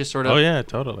too. He just sort of. Oh yeah,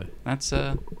 totally. That's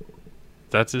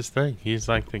his thing. He's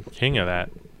like the king of that.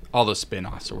 all those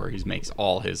spin-offs where he makes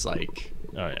all his like.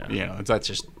 Oh yeah. That's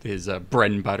just his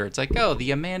bread and butter. It's like, oh,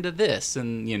 the Amanda this,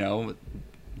 and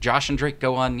Josh and Drake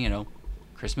go on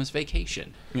Christmas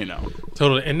Vacation.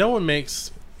 Totally. And no one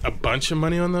makes a bunch of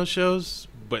money on those shows,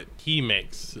 but he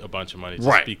makes a bunch of money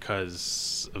just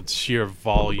because of sheer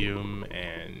volume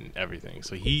and everything.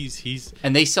 So he's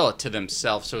and they sell it to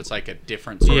themselves, so it's like a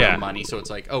different sort of money. So it's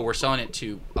like, oh, we're selling it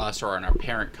to us or on our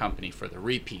parent company for the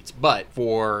repeats. But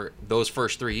for those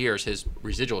first 3 years, his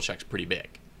residual check's pretty big.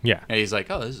 Yeah. And he's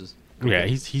like, oh, this is cool. Yeah,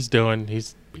 he's doing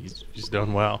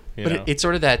well. But it's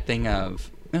sort of that thing of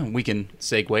we can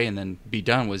segue and then be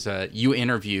done. Was you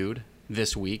interviewed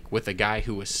this week with a guy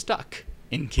who was stuck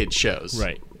in kids shows?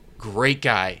 Right. Great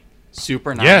guy,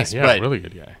 super nice. Yeah, but really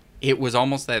good guy. It was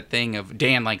almost that thing of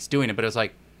Dan likes doing it, but it was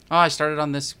like, oh, I started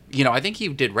on this. I think he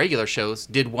did regular shows,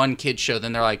 did one kid show,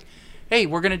 then they're like, hey,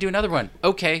 we're gonna do another one.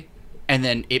 Okay, and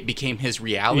then it became his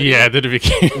reality. Yeah, then it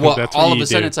became. Well, that's all what of you a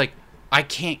sudden do. it's like I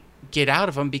can't get out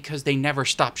of them because they never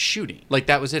stopped shooting. Like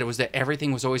that was it. It was that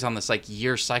everything was always on this like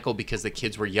year cycle because the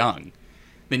kids were young.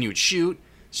 Then you would shoot,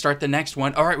 start the next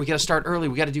one. All right, we got to start early.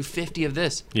 We got to do 50 of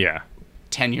this. Yeah.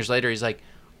 10 years later, he's like,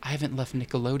 I haven't left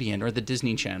Nickelodeon or the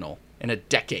Disney Channel in a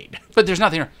decade. But there's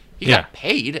nothing. He got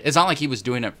paid. It's not like he was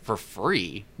doing it for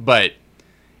free. But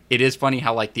it is funny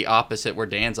how like the opposite, where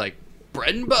Dan's like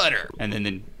bread and butter, and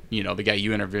then the guy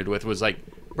you interviewed with was like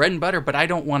bread and butter, but I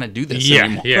don't want to do this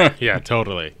anymore. Yeah,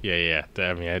 totally. Yeah.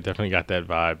 I mean, I definitely got that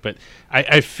vibe. But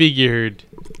I figured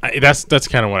that's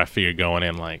kind of what I figured going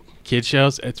in. Like kid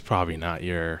shows, it's probably not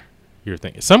your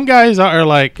thing. Some guys are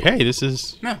like, hey, this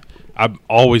is. Yeah. I'm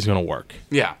always gonna work.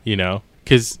 Yeah.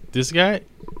 Because this guy,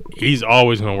 he's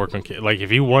always gonna work on kids. Like if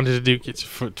he wanted to do kids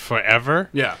forever.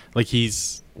 Yeah. Like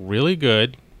he's really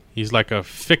good. He's like a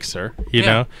fixer. You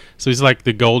know. So he's like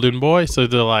the golden boy. So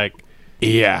they're like.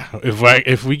 Yeah,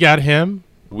 if we got him,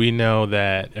 we know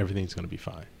that everything's gonna be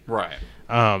fine. Right.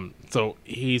 So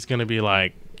he's gonna be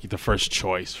like the first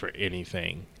choice for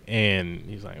anything, and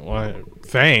he's like, "Well,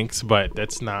 thanks, but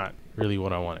that's not really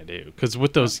what I want to do." Because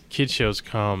with those kid shows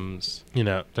comes,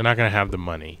 they're not gonna have the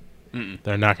money,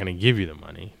 They're not going to give you the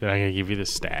money. They're not going to give you the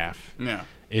staff. Yeah.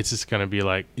 It's just going to be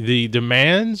like the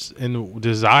demands and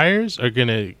desires are going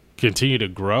to continue to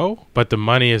grow, but the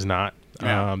money is not.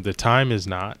 Yeah. The time is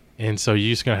not. And so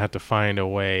you're just going to have to find a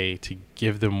way to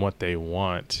give them what they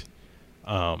want,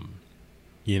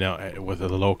 with a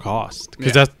low cost.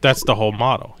 Because that's the whole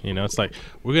model. It's like,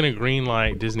 we're going to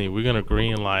greenlight Disney. We're going to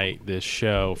greenlight this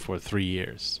show for 3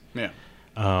 years.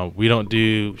 Yeah. We don't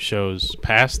do shows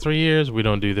past 3 years. We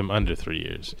don't do them under 3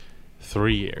 years.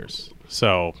 3 years.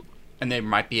 So... And there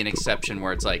might be an exception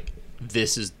where it's like,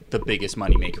 this is the biggest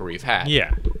moneymaker we've had.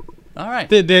 Yeah. All right.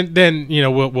 Then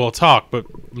we'll talk,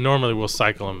 but normally we'll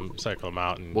cycle them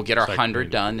out, and we'll get our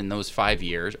 100 done in those 5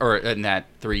 years, or in that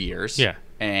 3 years. Yeah.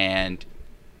 And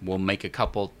we'll make a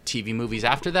couple TV movies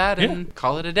after that and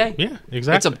call it a day. Yeah,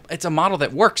 exactly. It's a model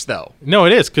that works, though. No,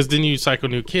 it is, because then you cycle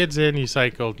new kids in, you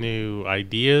cycle new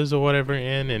ideas or whatever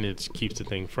in, and it keeps the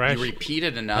thing fresh. You repeat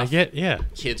it enough.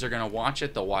 Kids are going to watch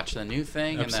it. They'll watch the new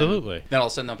thing. Absolutely. And then all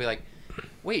of a sudden they'll be like,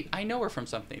 wait, I know her from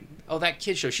something. Oh, that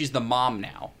kid show. She's the mom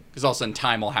now. Because all of a sudden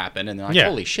time will happen, and they're like,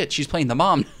 holy shit, she's playing the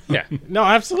mom. Yeah. No,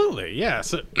 absolutely. Yeah.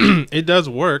 So it does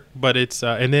work, but it's,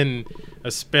 and then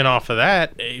a spin-off of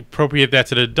that, appropriate that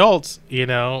to the adults,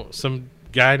 some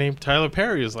guy named Tyler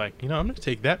Perry is like, I'm going to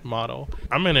take that model.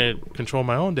 I'm going to control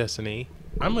my own destiny.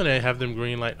 I'm going to have them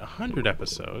greenlight 100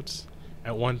 episodes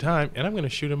at one time, and I'm going to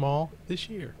shoot them all this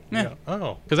year. Yeah.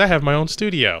 Because I have my own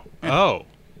studio. Yeah. Oh.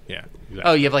 Yeah. Exactly.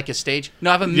 Oh, you have like a stage?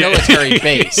 No, I have a military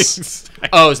base. Exactly.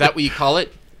 Oh, is that what you call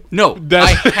it? No,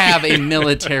 I have a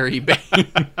military base.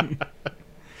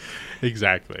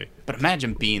 Exactly. But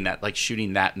imagine being that, like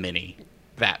shooting that many,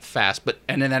 that fast.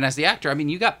 And then as the actor, I mean,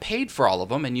 you got paid for all of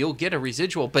them, and you'll get a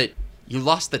residual, but you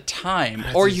lost the time,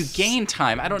 or you gain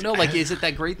time. I don't know. Like, is it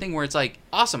that great thing where it's like,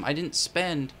 awesome, I didn't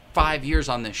spend 5 years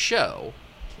on this show.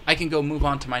 I can go move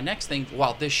on to my next thing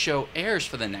while this show airs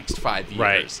for the next 5 years.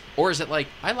 Right. Or is it like,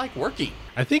 I like working?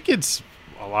 I think it's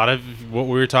a lot of what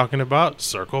we were talking about.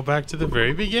 Circle back to the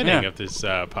very beginning of this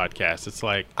podcast. It's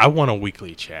like, I want a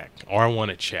weekly check, or I want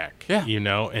a check,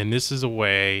 and this is a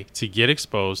way to get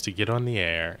exposed, to get on the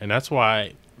air. And that's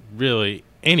why really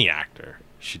any actor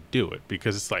should do it,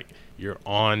 because it's like, you're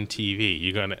on TV.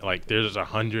 You're gonna there's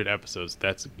 100 episodes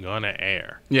that's gonna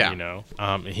air. Yeah.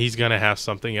 And he's gonna have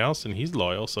something else, and he's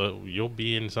loyal, so you'll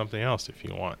be in something else if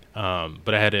you want.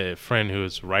 But I had a friend who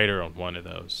was a writer on one of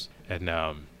those, and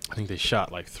I think they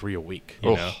shot like 3 a week.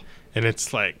 You know, and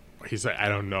it's like, he's like, I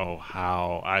don't know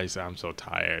how. I'm so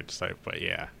tired. It's like, but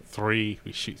yeah, 3.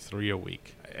 We shoot 3 a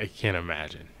week. I can't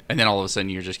imagine. And then all of a sudden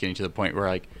you're just getting to the point where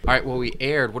like, all right, well, we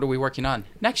aired. What are we working on?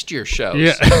 Next year's shows.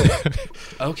 Yeah.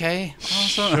 Okay.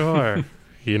 Awesome. Sure.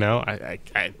 The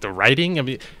writing,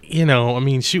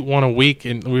 shoot 1 a week,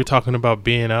 and we were talking about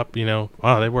being up,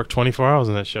 wow, they work 24 hours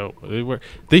on that show.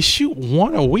 They shoot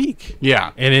 1 a week.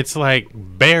 Yeah. And it's like,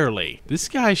 barely. This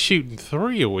guy's shooting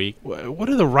 3 a week. What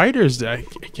are the writers? I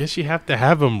guess you have to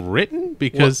have them written,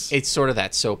 because... it's sort of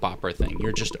that soap opera thing.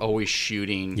 You're just always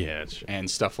shooting and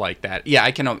stuff like that. Yeah,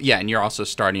 and you're also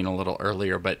starting a little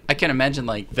earlier, but I can imagine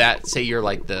like that, say you're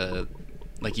like either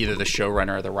the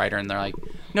showrunner or the writer, and they're like,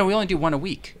 no, we only do 1 a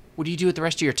week. What do you do with the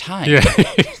rest of your time? Yeah.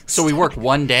 So we work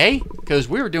 1 day? Because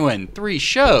we were doing 3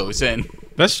 shows, and...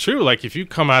 That's true. Like, if you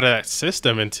come out of that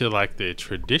system into, like, the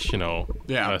traditional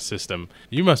system,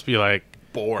 you must be, like...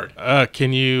 bored.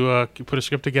 Can you put a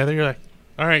script together? You're like,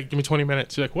 all right, give me 20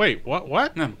 minutes. You're like, wait,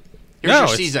 what? No. Here's your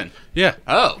season. Yeah.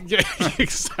 Oh. Yeah,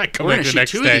 exactly. We're going to shoot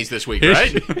 2 of these this week,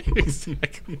 right?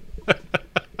 Exactly.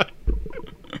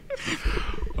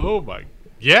 Oh, my.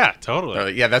 Yeah,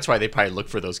 totally. Yeah, that's why they probably look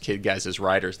for those kid guys as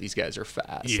writers. These guys are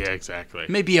fast. Yeah, exactly.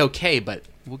 Maybe okay, but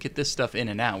we'll get this stuff in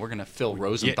and out. We're going to Phil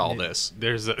Rosenthal this.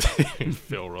 There's a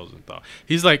Phil Rosenthal.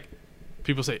 He's like,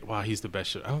 people say, wow, he's the best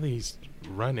show. I don't think he's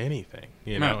run anything,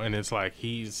 and it's like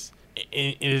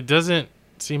it doesn't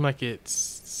seem like it's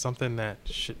something that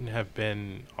shouldn't have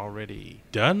been already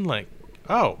done. Like,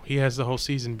 oh, he has the whole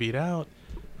season beat out.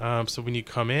 So when you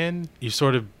come in, you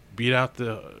sort of beat out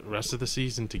the rest of the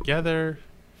season together,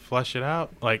 flesh it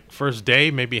out. Like, first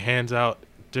day, maybe hands out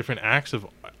different acts of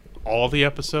all the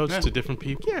episodes to different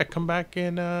people. Yeah, come back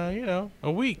in, a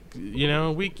week.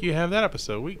 A week you have that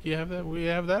episode. A week you have that. We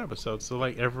have that episode. So,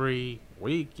 like, every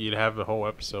week you'd have the whole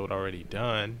episode already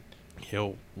done.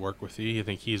 He'll work with you. You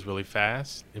think he's really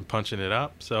fast in punching it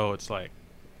up. So it's like,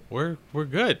 we're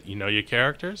good. You know your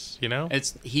characters,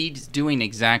 He's doing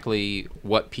exactly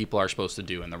what people are supposed to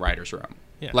do in the writer's room.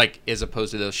 Yeah. Like, as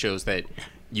opposed to those shows that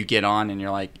you get on and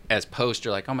you're like, as post,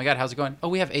 you're like, oh my God, how's it going? Oh,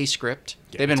 we have a script.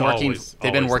 Yeah, they've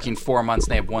been working 4 months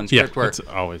and they have one script where it's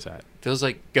always that. feels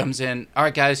like comes in, all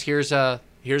right guys, here's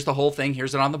here's the whole thing.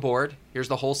 Here's it on the board. Here's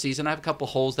the whole season. I have a couple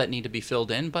holes that need to be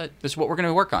filled in, but this is what we're going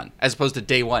to work on. As opposed to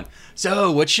day one.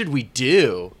 So what should we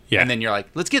do? Yeah. And then you're like,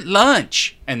 let's get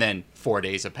lunch. And then 4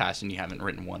 days have passed and you haven't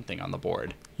written one thing on the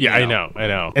board. Yeah, You I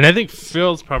know. And I think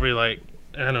Phil's probably like,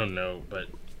 I don't know, but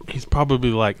he's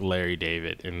probably like Larry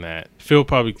David in that Phil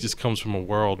probably just comes from a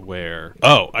world where,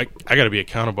 I got to be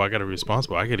accountable. I got to be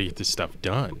responsible. I got to get this stuff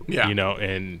done. Yeah. You know,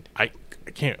 and I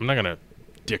can't, I'm not going to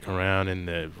dick around in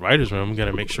the writer's room. I'm going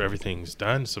to make sure everything's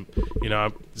done. So, you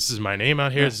know, this is my name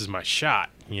out here. This is my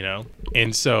shot, you know?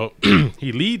 And so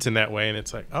he leads in that way. And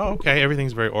it's like, oh, okay.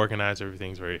 Everything's very organized.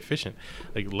 Everything's very efficient.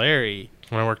 Like Larry,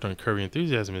 when I worked on Curb Your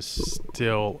Enthusiasm, is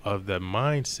still of the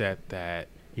mindset that,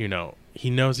 you know, he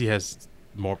knows he has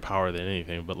more power than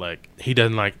anything, but like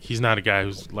he's not a guy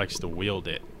who likes to wield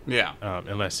it. Yeah.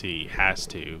 Unless he has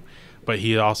to. But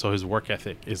he also, his work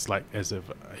ethic is like as if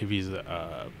he's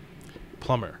a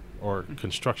plumber or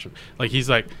construction. Like he's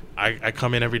like, I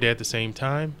come in every day at the same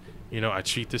time. You know, I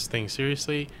treat this thing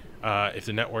seriously. If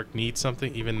the network needs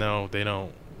something, even though they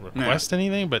don't request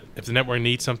anything, but if the network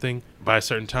needs something by a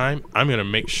certain time, I'm going to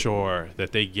make sure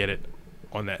that they get it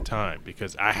on that time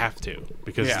because I have to,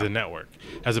 because it's the network,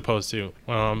 as opposed to,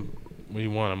 I'm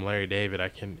Larry David. I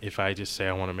can, if I just say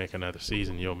I want to make another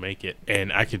season, you'll make it,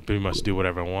 and I could pretty much do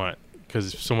whatever I want.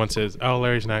 Because if someone says,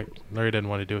 Larry doesn't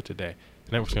want to do it today,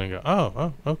 the network's gonna go,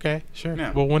 oh, okay, sure.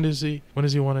 Yeah. Well, when does he want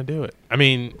to do it? I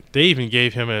mean, they even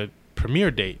gave him a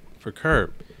premiere date for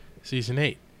Curb, season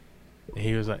 8, and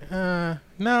he was like,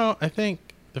 no, I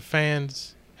think the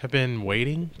fans have been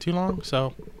waiting too long,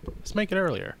 so let's make it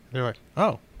earlier. They're like,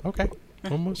 oh, okay.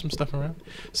 We'll move some stuff around.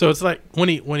 So it's like when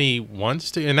he wants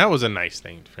to, and that was a nice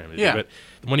thing for him to do, but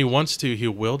when he wants to,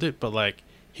 he'll wield it, but like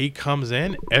he comes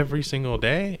in every single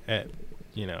day at,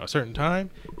 you know, a certain time.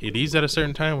 He leaves at a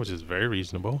certain time, which is very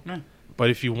reasonable. Yeah.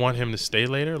 But if you want him to stay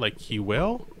later, like he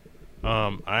will,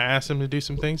 I asked him to do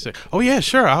some things. Like, oh yeah,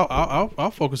 sure,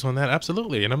 I'll focus on that,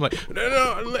 absolutely. And I'm like,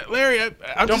 no, Larry,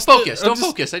 I'm don't focus.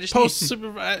 I just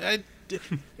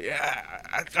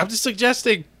I'm just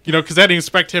suggesting, you know, because I didn't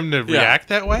expect him to react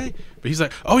that way. But he's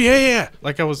like, oh yeah,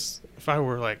 like if I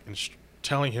were like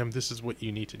telling him this is what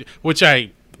you need to do, which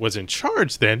I was in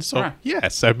charge then. So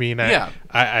yes, I mean,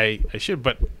 I should,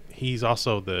 but he's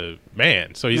also the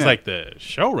man, so he's like the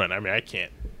showrunner. I mean, I can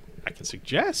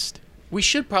suggest. We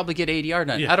should probably get ADR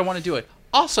done. I don't want to do it.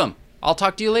 Awesome. I'll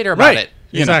talk to you later about it.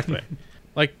 Exactly.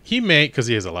 Like he may, because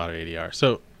he has a lot of ADR,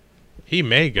 so he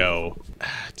may go,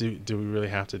 do we really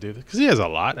have to do this? Because he has a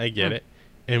lot. I get it.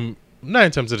 And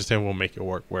 9 times out of 10 we'll make it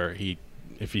work where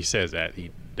if he says that,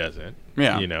 he doesn't.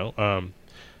 Yeah. You know?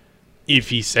 If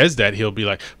he says that, he'll be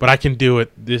like, but I can do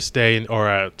it this day, or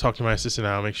I'll talk to my assistant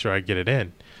and I'll make sure I get it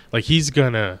in. Like he's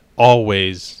consummate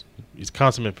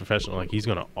professional. Like he's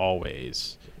going to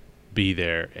always be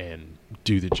there and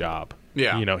do the job.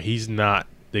 Yeah. You know, he's not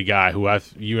the guy who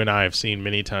you and I have seen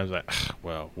many times like,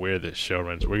 well, we're the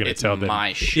showrunners. We're going to tell them. It's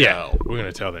my show. Yeah, we're going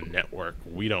to tell the network.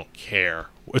 We don't care.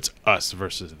 It's us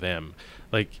versus them.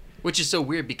 Like, which is so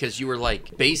weird because you were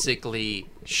like basically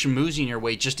schmoozing your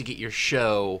way just to get your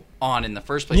show on in the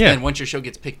first place. Yeah. And then once your show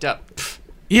gets picked up,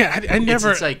 I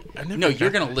never. It's like, no,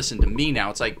 you're going to listen to me now.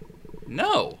 It's like,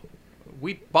 no,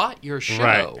 we bought your show,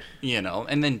 right. You know.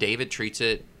 And then David treats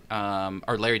it,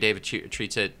 or Larry David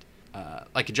treats it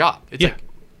like a job. It's like,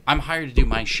 I'm hired to do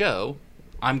my show.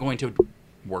 I'm going to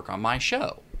work on my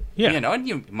show. Yeah. You know, and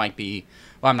you might be,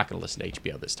 well, I'm not going to listen to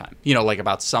HBO this time, you know, like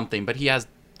about something, but he has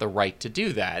the right to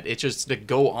do that. It's just to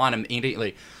go on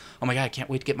immediately, oh my God, I can't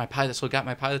wait to get my pilot sold, got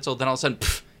my pilot sold. Then all of a sudden,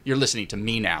 you're listening to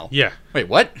me now. Yeah. Wait,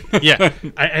 what? Yeah.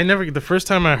 I never, the first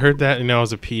time I heard that, you know, I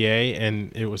was a PA,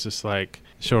 and it was just like,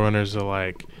 showrunners are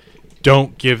like,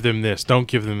 don't give them this, don't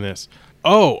give them this.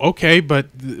 Oh, okay, but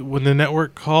when the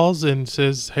network calls and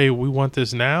says, hey, we want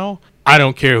this now, I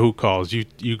don't care who calls.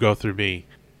 You go through me.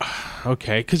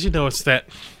 Okay, because, you know, it's that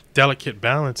delicate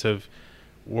balance of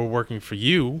we're working for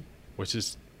you, which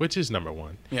is number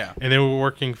one. Yeah. And then we're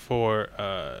working for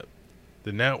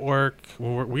the network.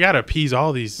 We got to appease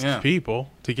all these people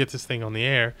to get this thing on the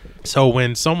air. So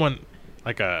when someone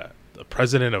like the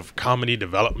president of comedy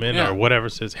development or whatever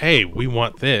says, hey, we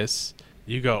want this,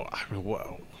 you go,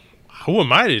 whoa. Who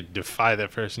am I to defy that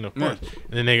person? Of course.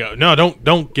 And then they go, no,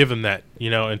 don't give them that,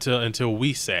 you know, until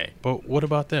we say. But what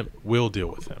about them? We'll deal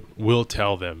with them. We'll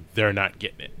tell them they're not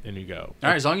getting it. And you go, all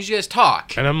right, as long as you guys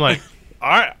talk. And I'm like,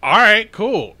 all right,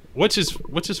 cool. Which is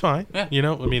fine. Yeah. You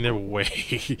know, I mean, they're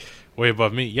way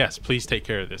above me. Yes, please take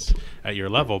care of this at your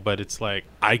level. But it's like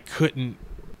I couldn't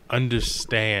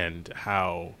understand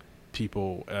how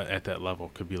people at that level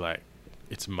could be like,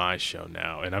 it's my show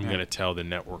now, and I'm gonna tell the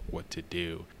network what to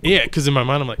do. Yeah, because in my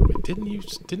mind I'm like, wait,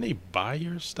 didn't they buy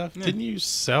your stuff? Yeah. Didn't you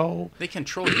sell? They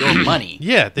control your money.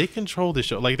 Yeah, they control the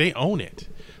show. Like, they own it.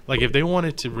 Like, if they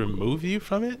wanted to remove you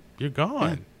from it, you're gone.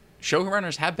 Yeah.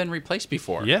 Showrunners have been replaced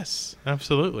before. Yes,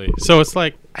 absolutely. So it's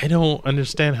like, I don't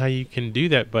understand how you can do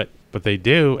that, but they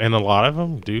do, and a lot of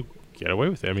them do get away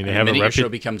with it. I mean, they have a your show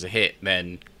becomes a hit,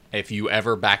 then if you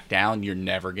ever back down, you're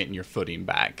never getting your footing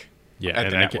back. Yeah, at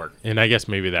the network. And I guess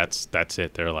maybe that's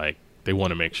it. They're like, they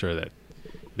want to make sure that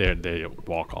they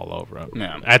walk all over them.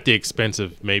 Yeah. At the expense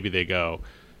of, maybe they go,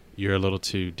 you're a little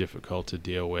too difficult to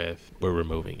deal with, we're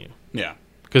removing you. Yeah.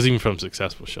 Because even from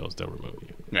successful shows, they'll remove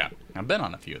you. Yeah. I've been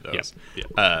on a few of those.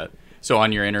 Yeah. So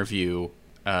on your interview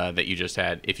that you just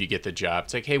had, if you get the job,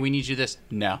 it's like, hey, we need you this.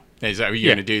 No. Is that what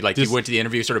you're going to do? Like, you went to the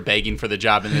interview sort of begging for the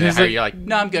job, and then you're like,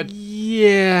 no, I'm good.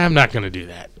 Yeah, I'm not going to do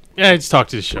that. Yeah, I just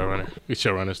talked to the showrunner. The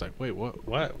showrunner's like, wait, what?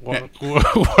 Why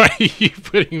are you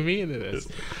putting me into this?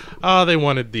 Oh, they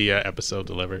wanted the episode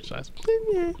delivered. So I said,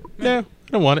 no, I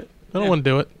don't want it. I don't want to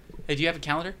do it. Hey, do you have a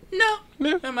calendar? No.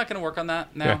 I'm not going to work on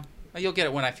that now. Yeah. You'll get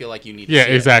it when I feel like you need to see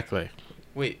it. Exactly.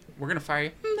 Wait, we're going to fire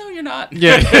you? No, you're not.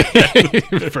 Yeah.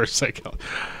 First cycle.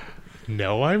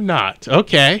 No, I'm not.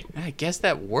 Okay. I guess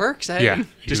that works.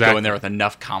 Just go in there with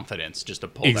enough confidence just to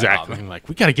pull that off. Like,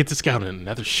 we got to get this guy on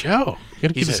another show.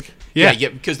 Yeah,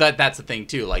 because that's the thing,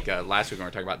 too. Like, last week when we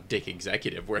were talking about Dick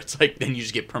Executive, where it's like, then you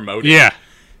just get promoted. Yeah.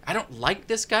 I don't like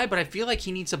this guy, but I feel like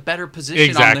he needs a better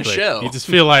position on the show. You just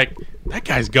feel like, that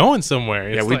guy's going somewhere.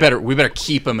 It's we better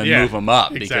keep him and move him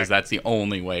up, because that's the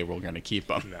only way we're going to keep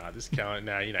him. No, this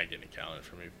calendar, you're not getting a calendar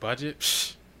from me. Budget?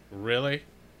 Psh, really?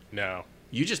 No.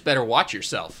 You just better watch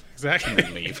yourself. Exactly. And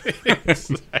then leave.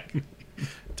 Exactly.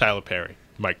 Tyler Perry,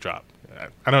 mic drop.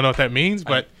 I don't know what that means,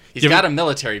 but he's got a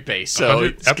military base,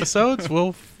 so episodes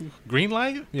will green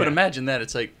light. But imagine that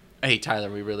it's like, hey Tyler,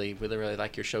 we really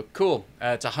like your show. Cool.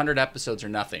 It's 100 episodes or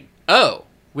nothing. Oh,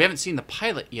 we haven't seen the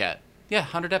pilot yet. Yeah,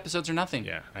 100 episodes or nothing.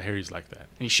 Yeah, I hear he's like that.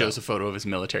 And he shows a photo of his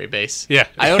military base. Yeah,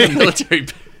 I own a military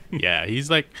base. Yeah, he's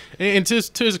like, and to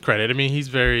his credit, I mean, he's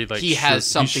very like he has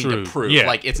something to prove. Yeah.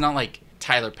 Like, it's not like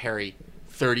Tyler Perry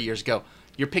 30 years ago.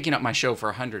 You're picking up my show for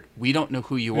 100. We don't know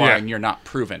who you are, and you're not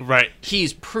proven. Right.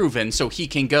 He's proven, so he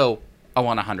can go, I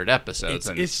want 100 episodes.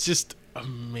 It's just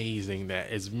amazing that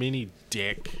as many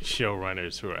dick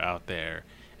showrunners who are out there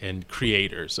and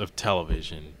creators of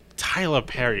television, Tyler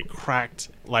Perry cracked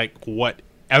like what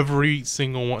every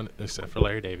single one, except for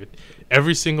Larry David,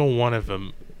 every single one of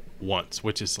them wants,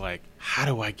 which is like, how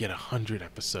do I get 100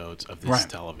 episodes of this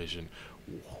television?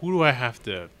 Who do I have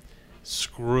to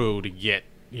screw to get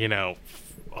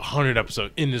 100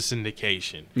 episodes into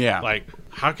syndication? Yeah, like,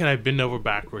 how can I bend over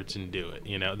backwards and do it?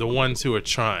 The ones who are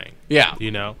trying. Yeah,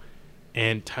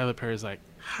 and Tyler Perry's like,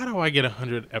 how do I get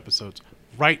 100 episodes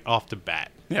right off the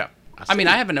bat? Yeah, I mean,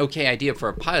 I have an okay idea for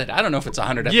a pilot. I don't know if it's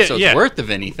 100 episodes worth of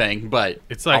anything, but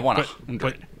it's like, I want 100.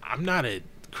 But I'm not a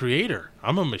creator.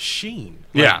 I'm a machine.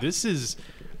 Yeah, this is,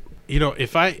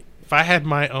 if I had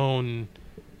my own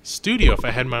studio, if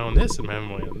I had my own this and my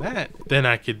own that, then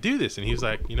I could do this. And he was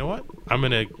like, you know what? I'm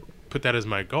going to put that as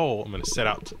my goal. I'm going to set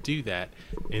out to do that.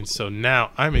 And so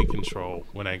now I'm in control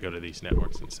when I go to these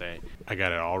networks and say, I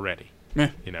got it all ready.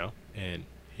 Yeah. And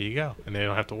here you go. And they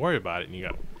don't have to worry about it. And you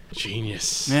go,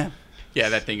 genius. Yeah. Yeah,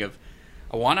 that thing of,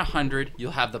 I want 100,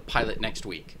 you'll have the pilot next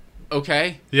week.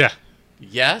 Okay? Yeah.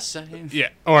 Yes? Yeah.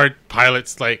 Or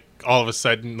pilots, like, all of a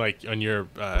sudden, like, on your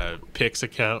Pix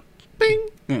account,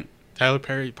 bing! Tyler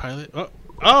Perry pilot.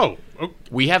 Oh.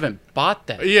 We haven't bought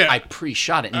that. Yeah. I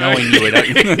pre-shot it knowing you would.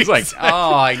 It's like,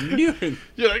 oh, I knew it.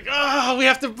 You're like, oh, we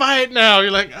have to buy it now.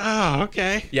 You're like, oh,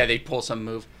 okay. Yeah, they pull some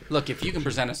move. Look, if you can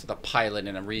present us with a pilot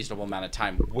in a reasonable amount of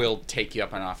time, we'll take you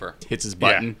up on offer. Hits his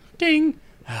button. Yeah. Ding.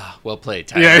 Ah, well played,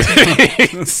 Tyler. Yeah,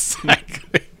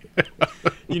 exactly.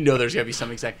 There's going to be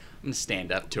something like, I'm going to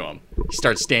stand up to him. He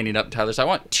starts standing up, Tyler. So I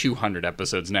want 200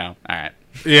 episodes now. All right.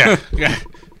 Yeah.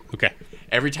 Okay.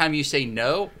 Every time you say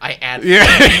no, I add. Yeah.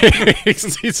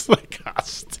 It's like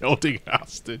holding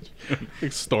hostage,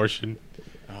 extortion.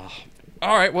 Oh.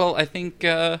 All right. Well, I think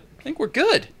we're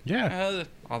good. Yeah.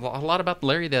 A lot about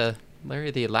Larry the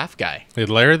Laugh Guy.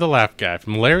 Larry the Laugh Guy.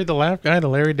 From Larry the Laugh Guy to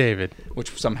Larry David.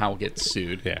 Which somehow gets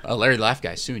sued. Yeah. Larry the Laugh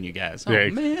Guy suing you guys. Oh,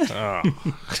 man. Oh,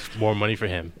 more money for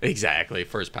him. Exactly.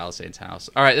 First Palisades house.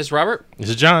 All right. This is Robert. This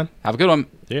is John. Have a good one.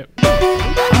 Yep.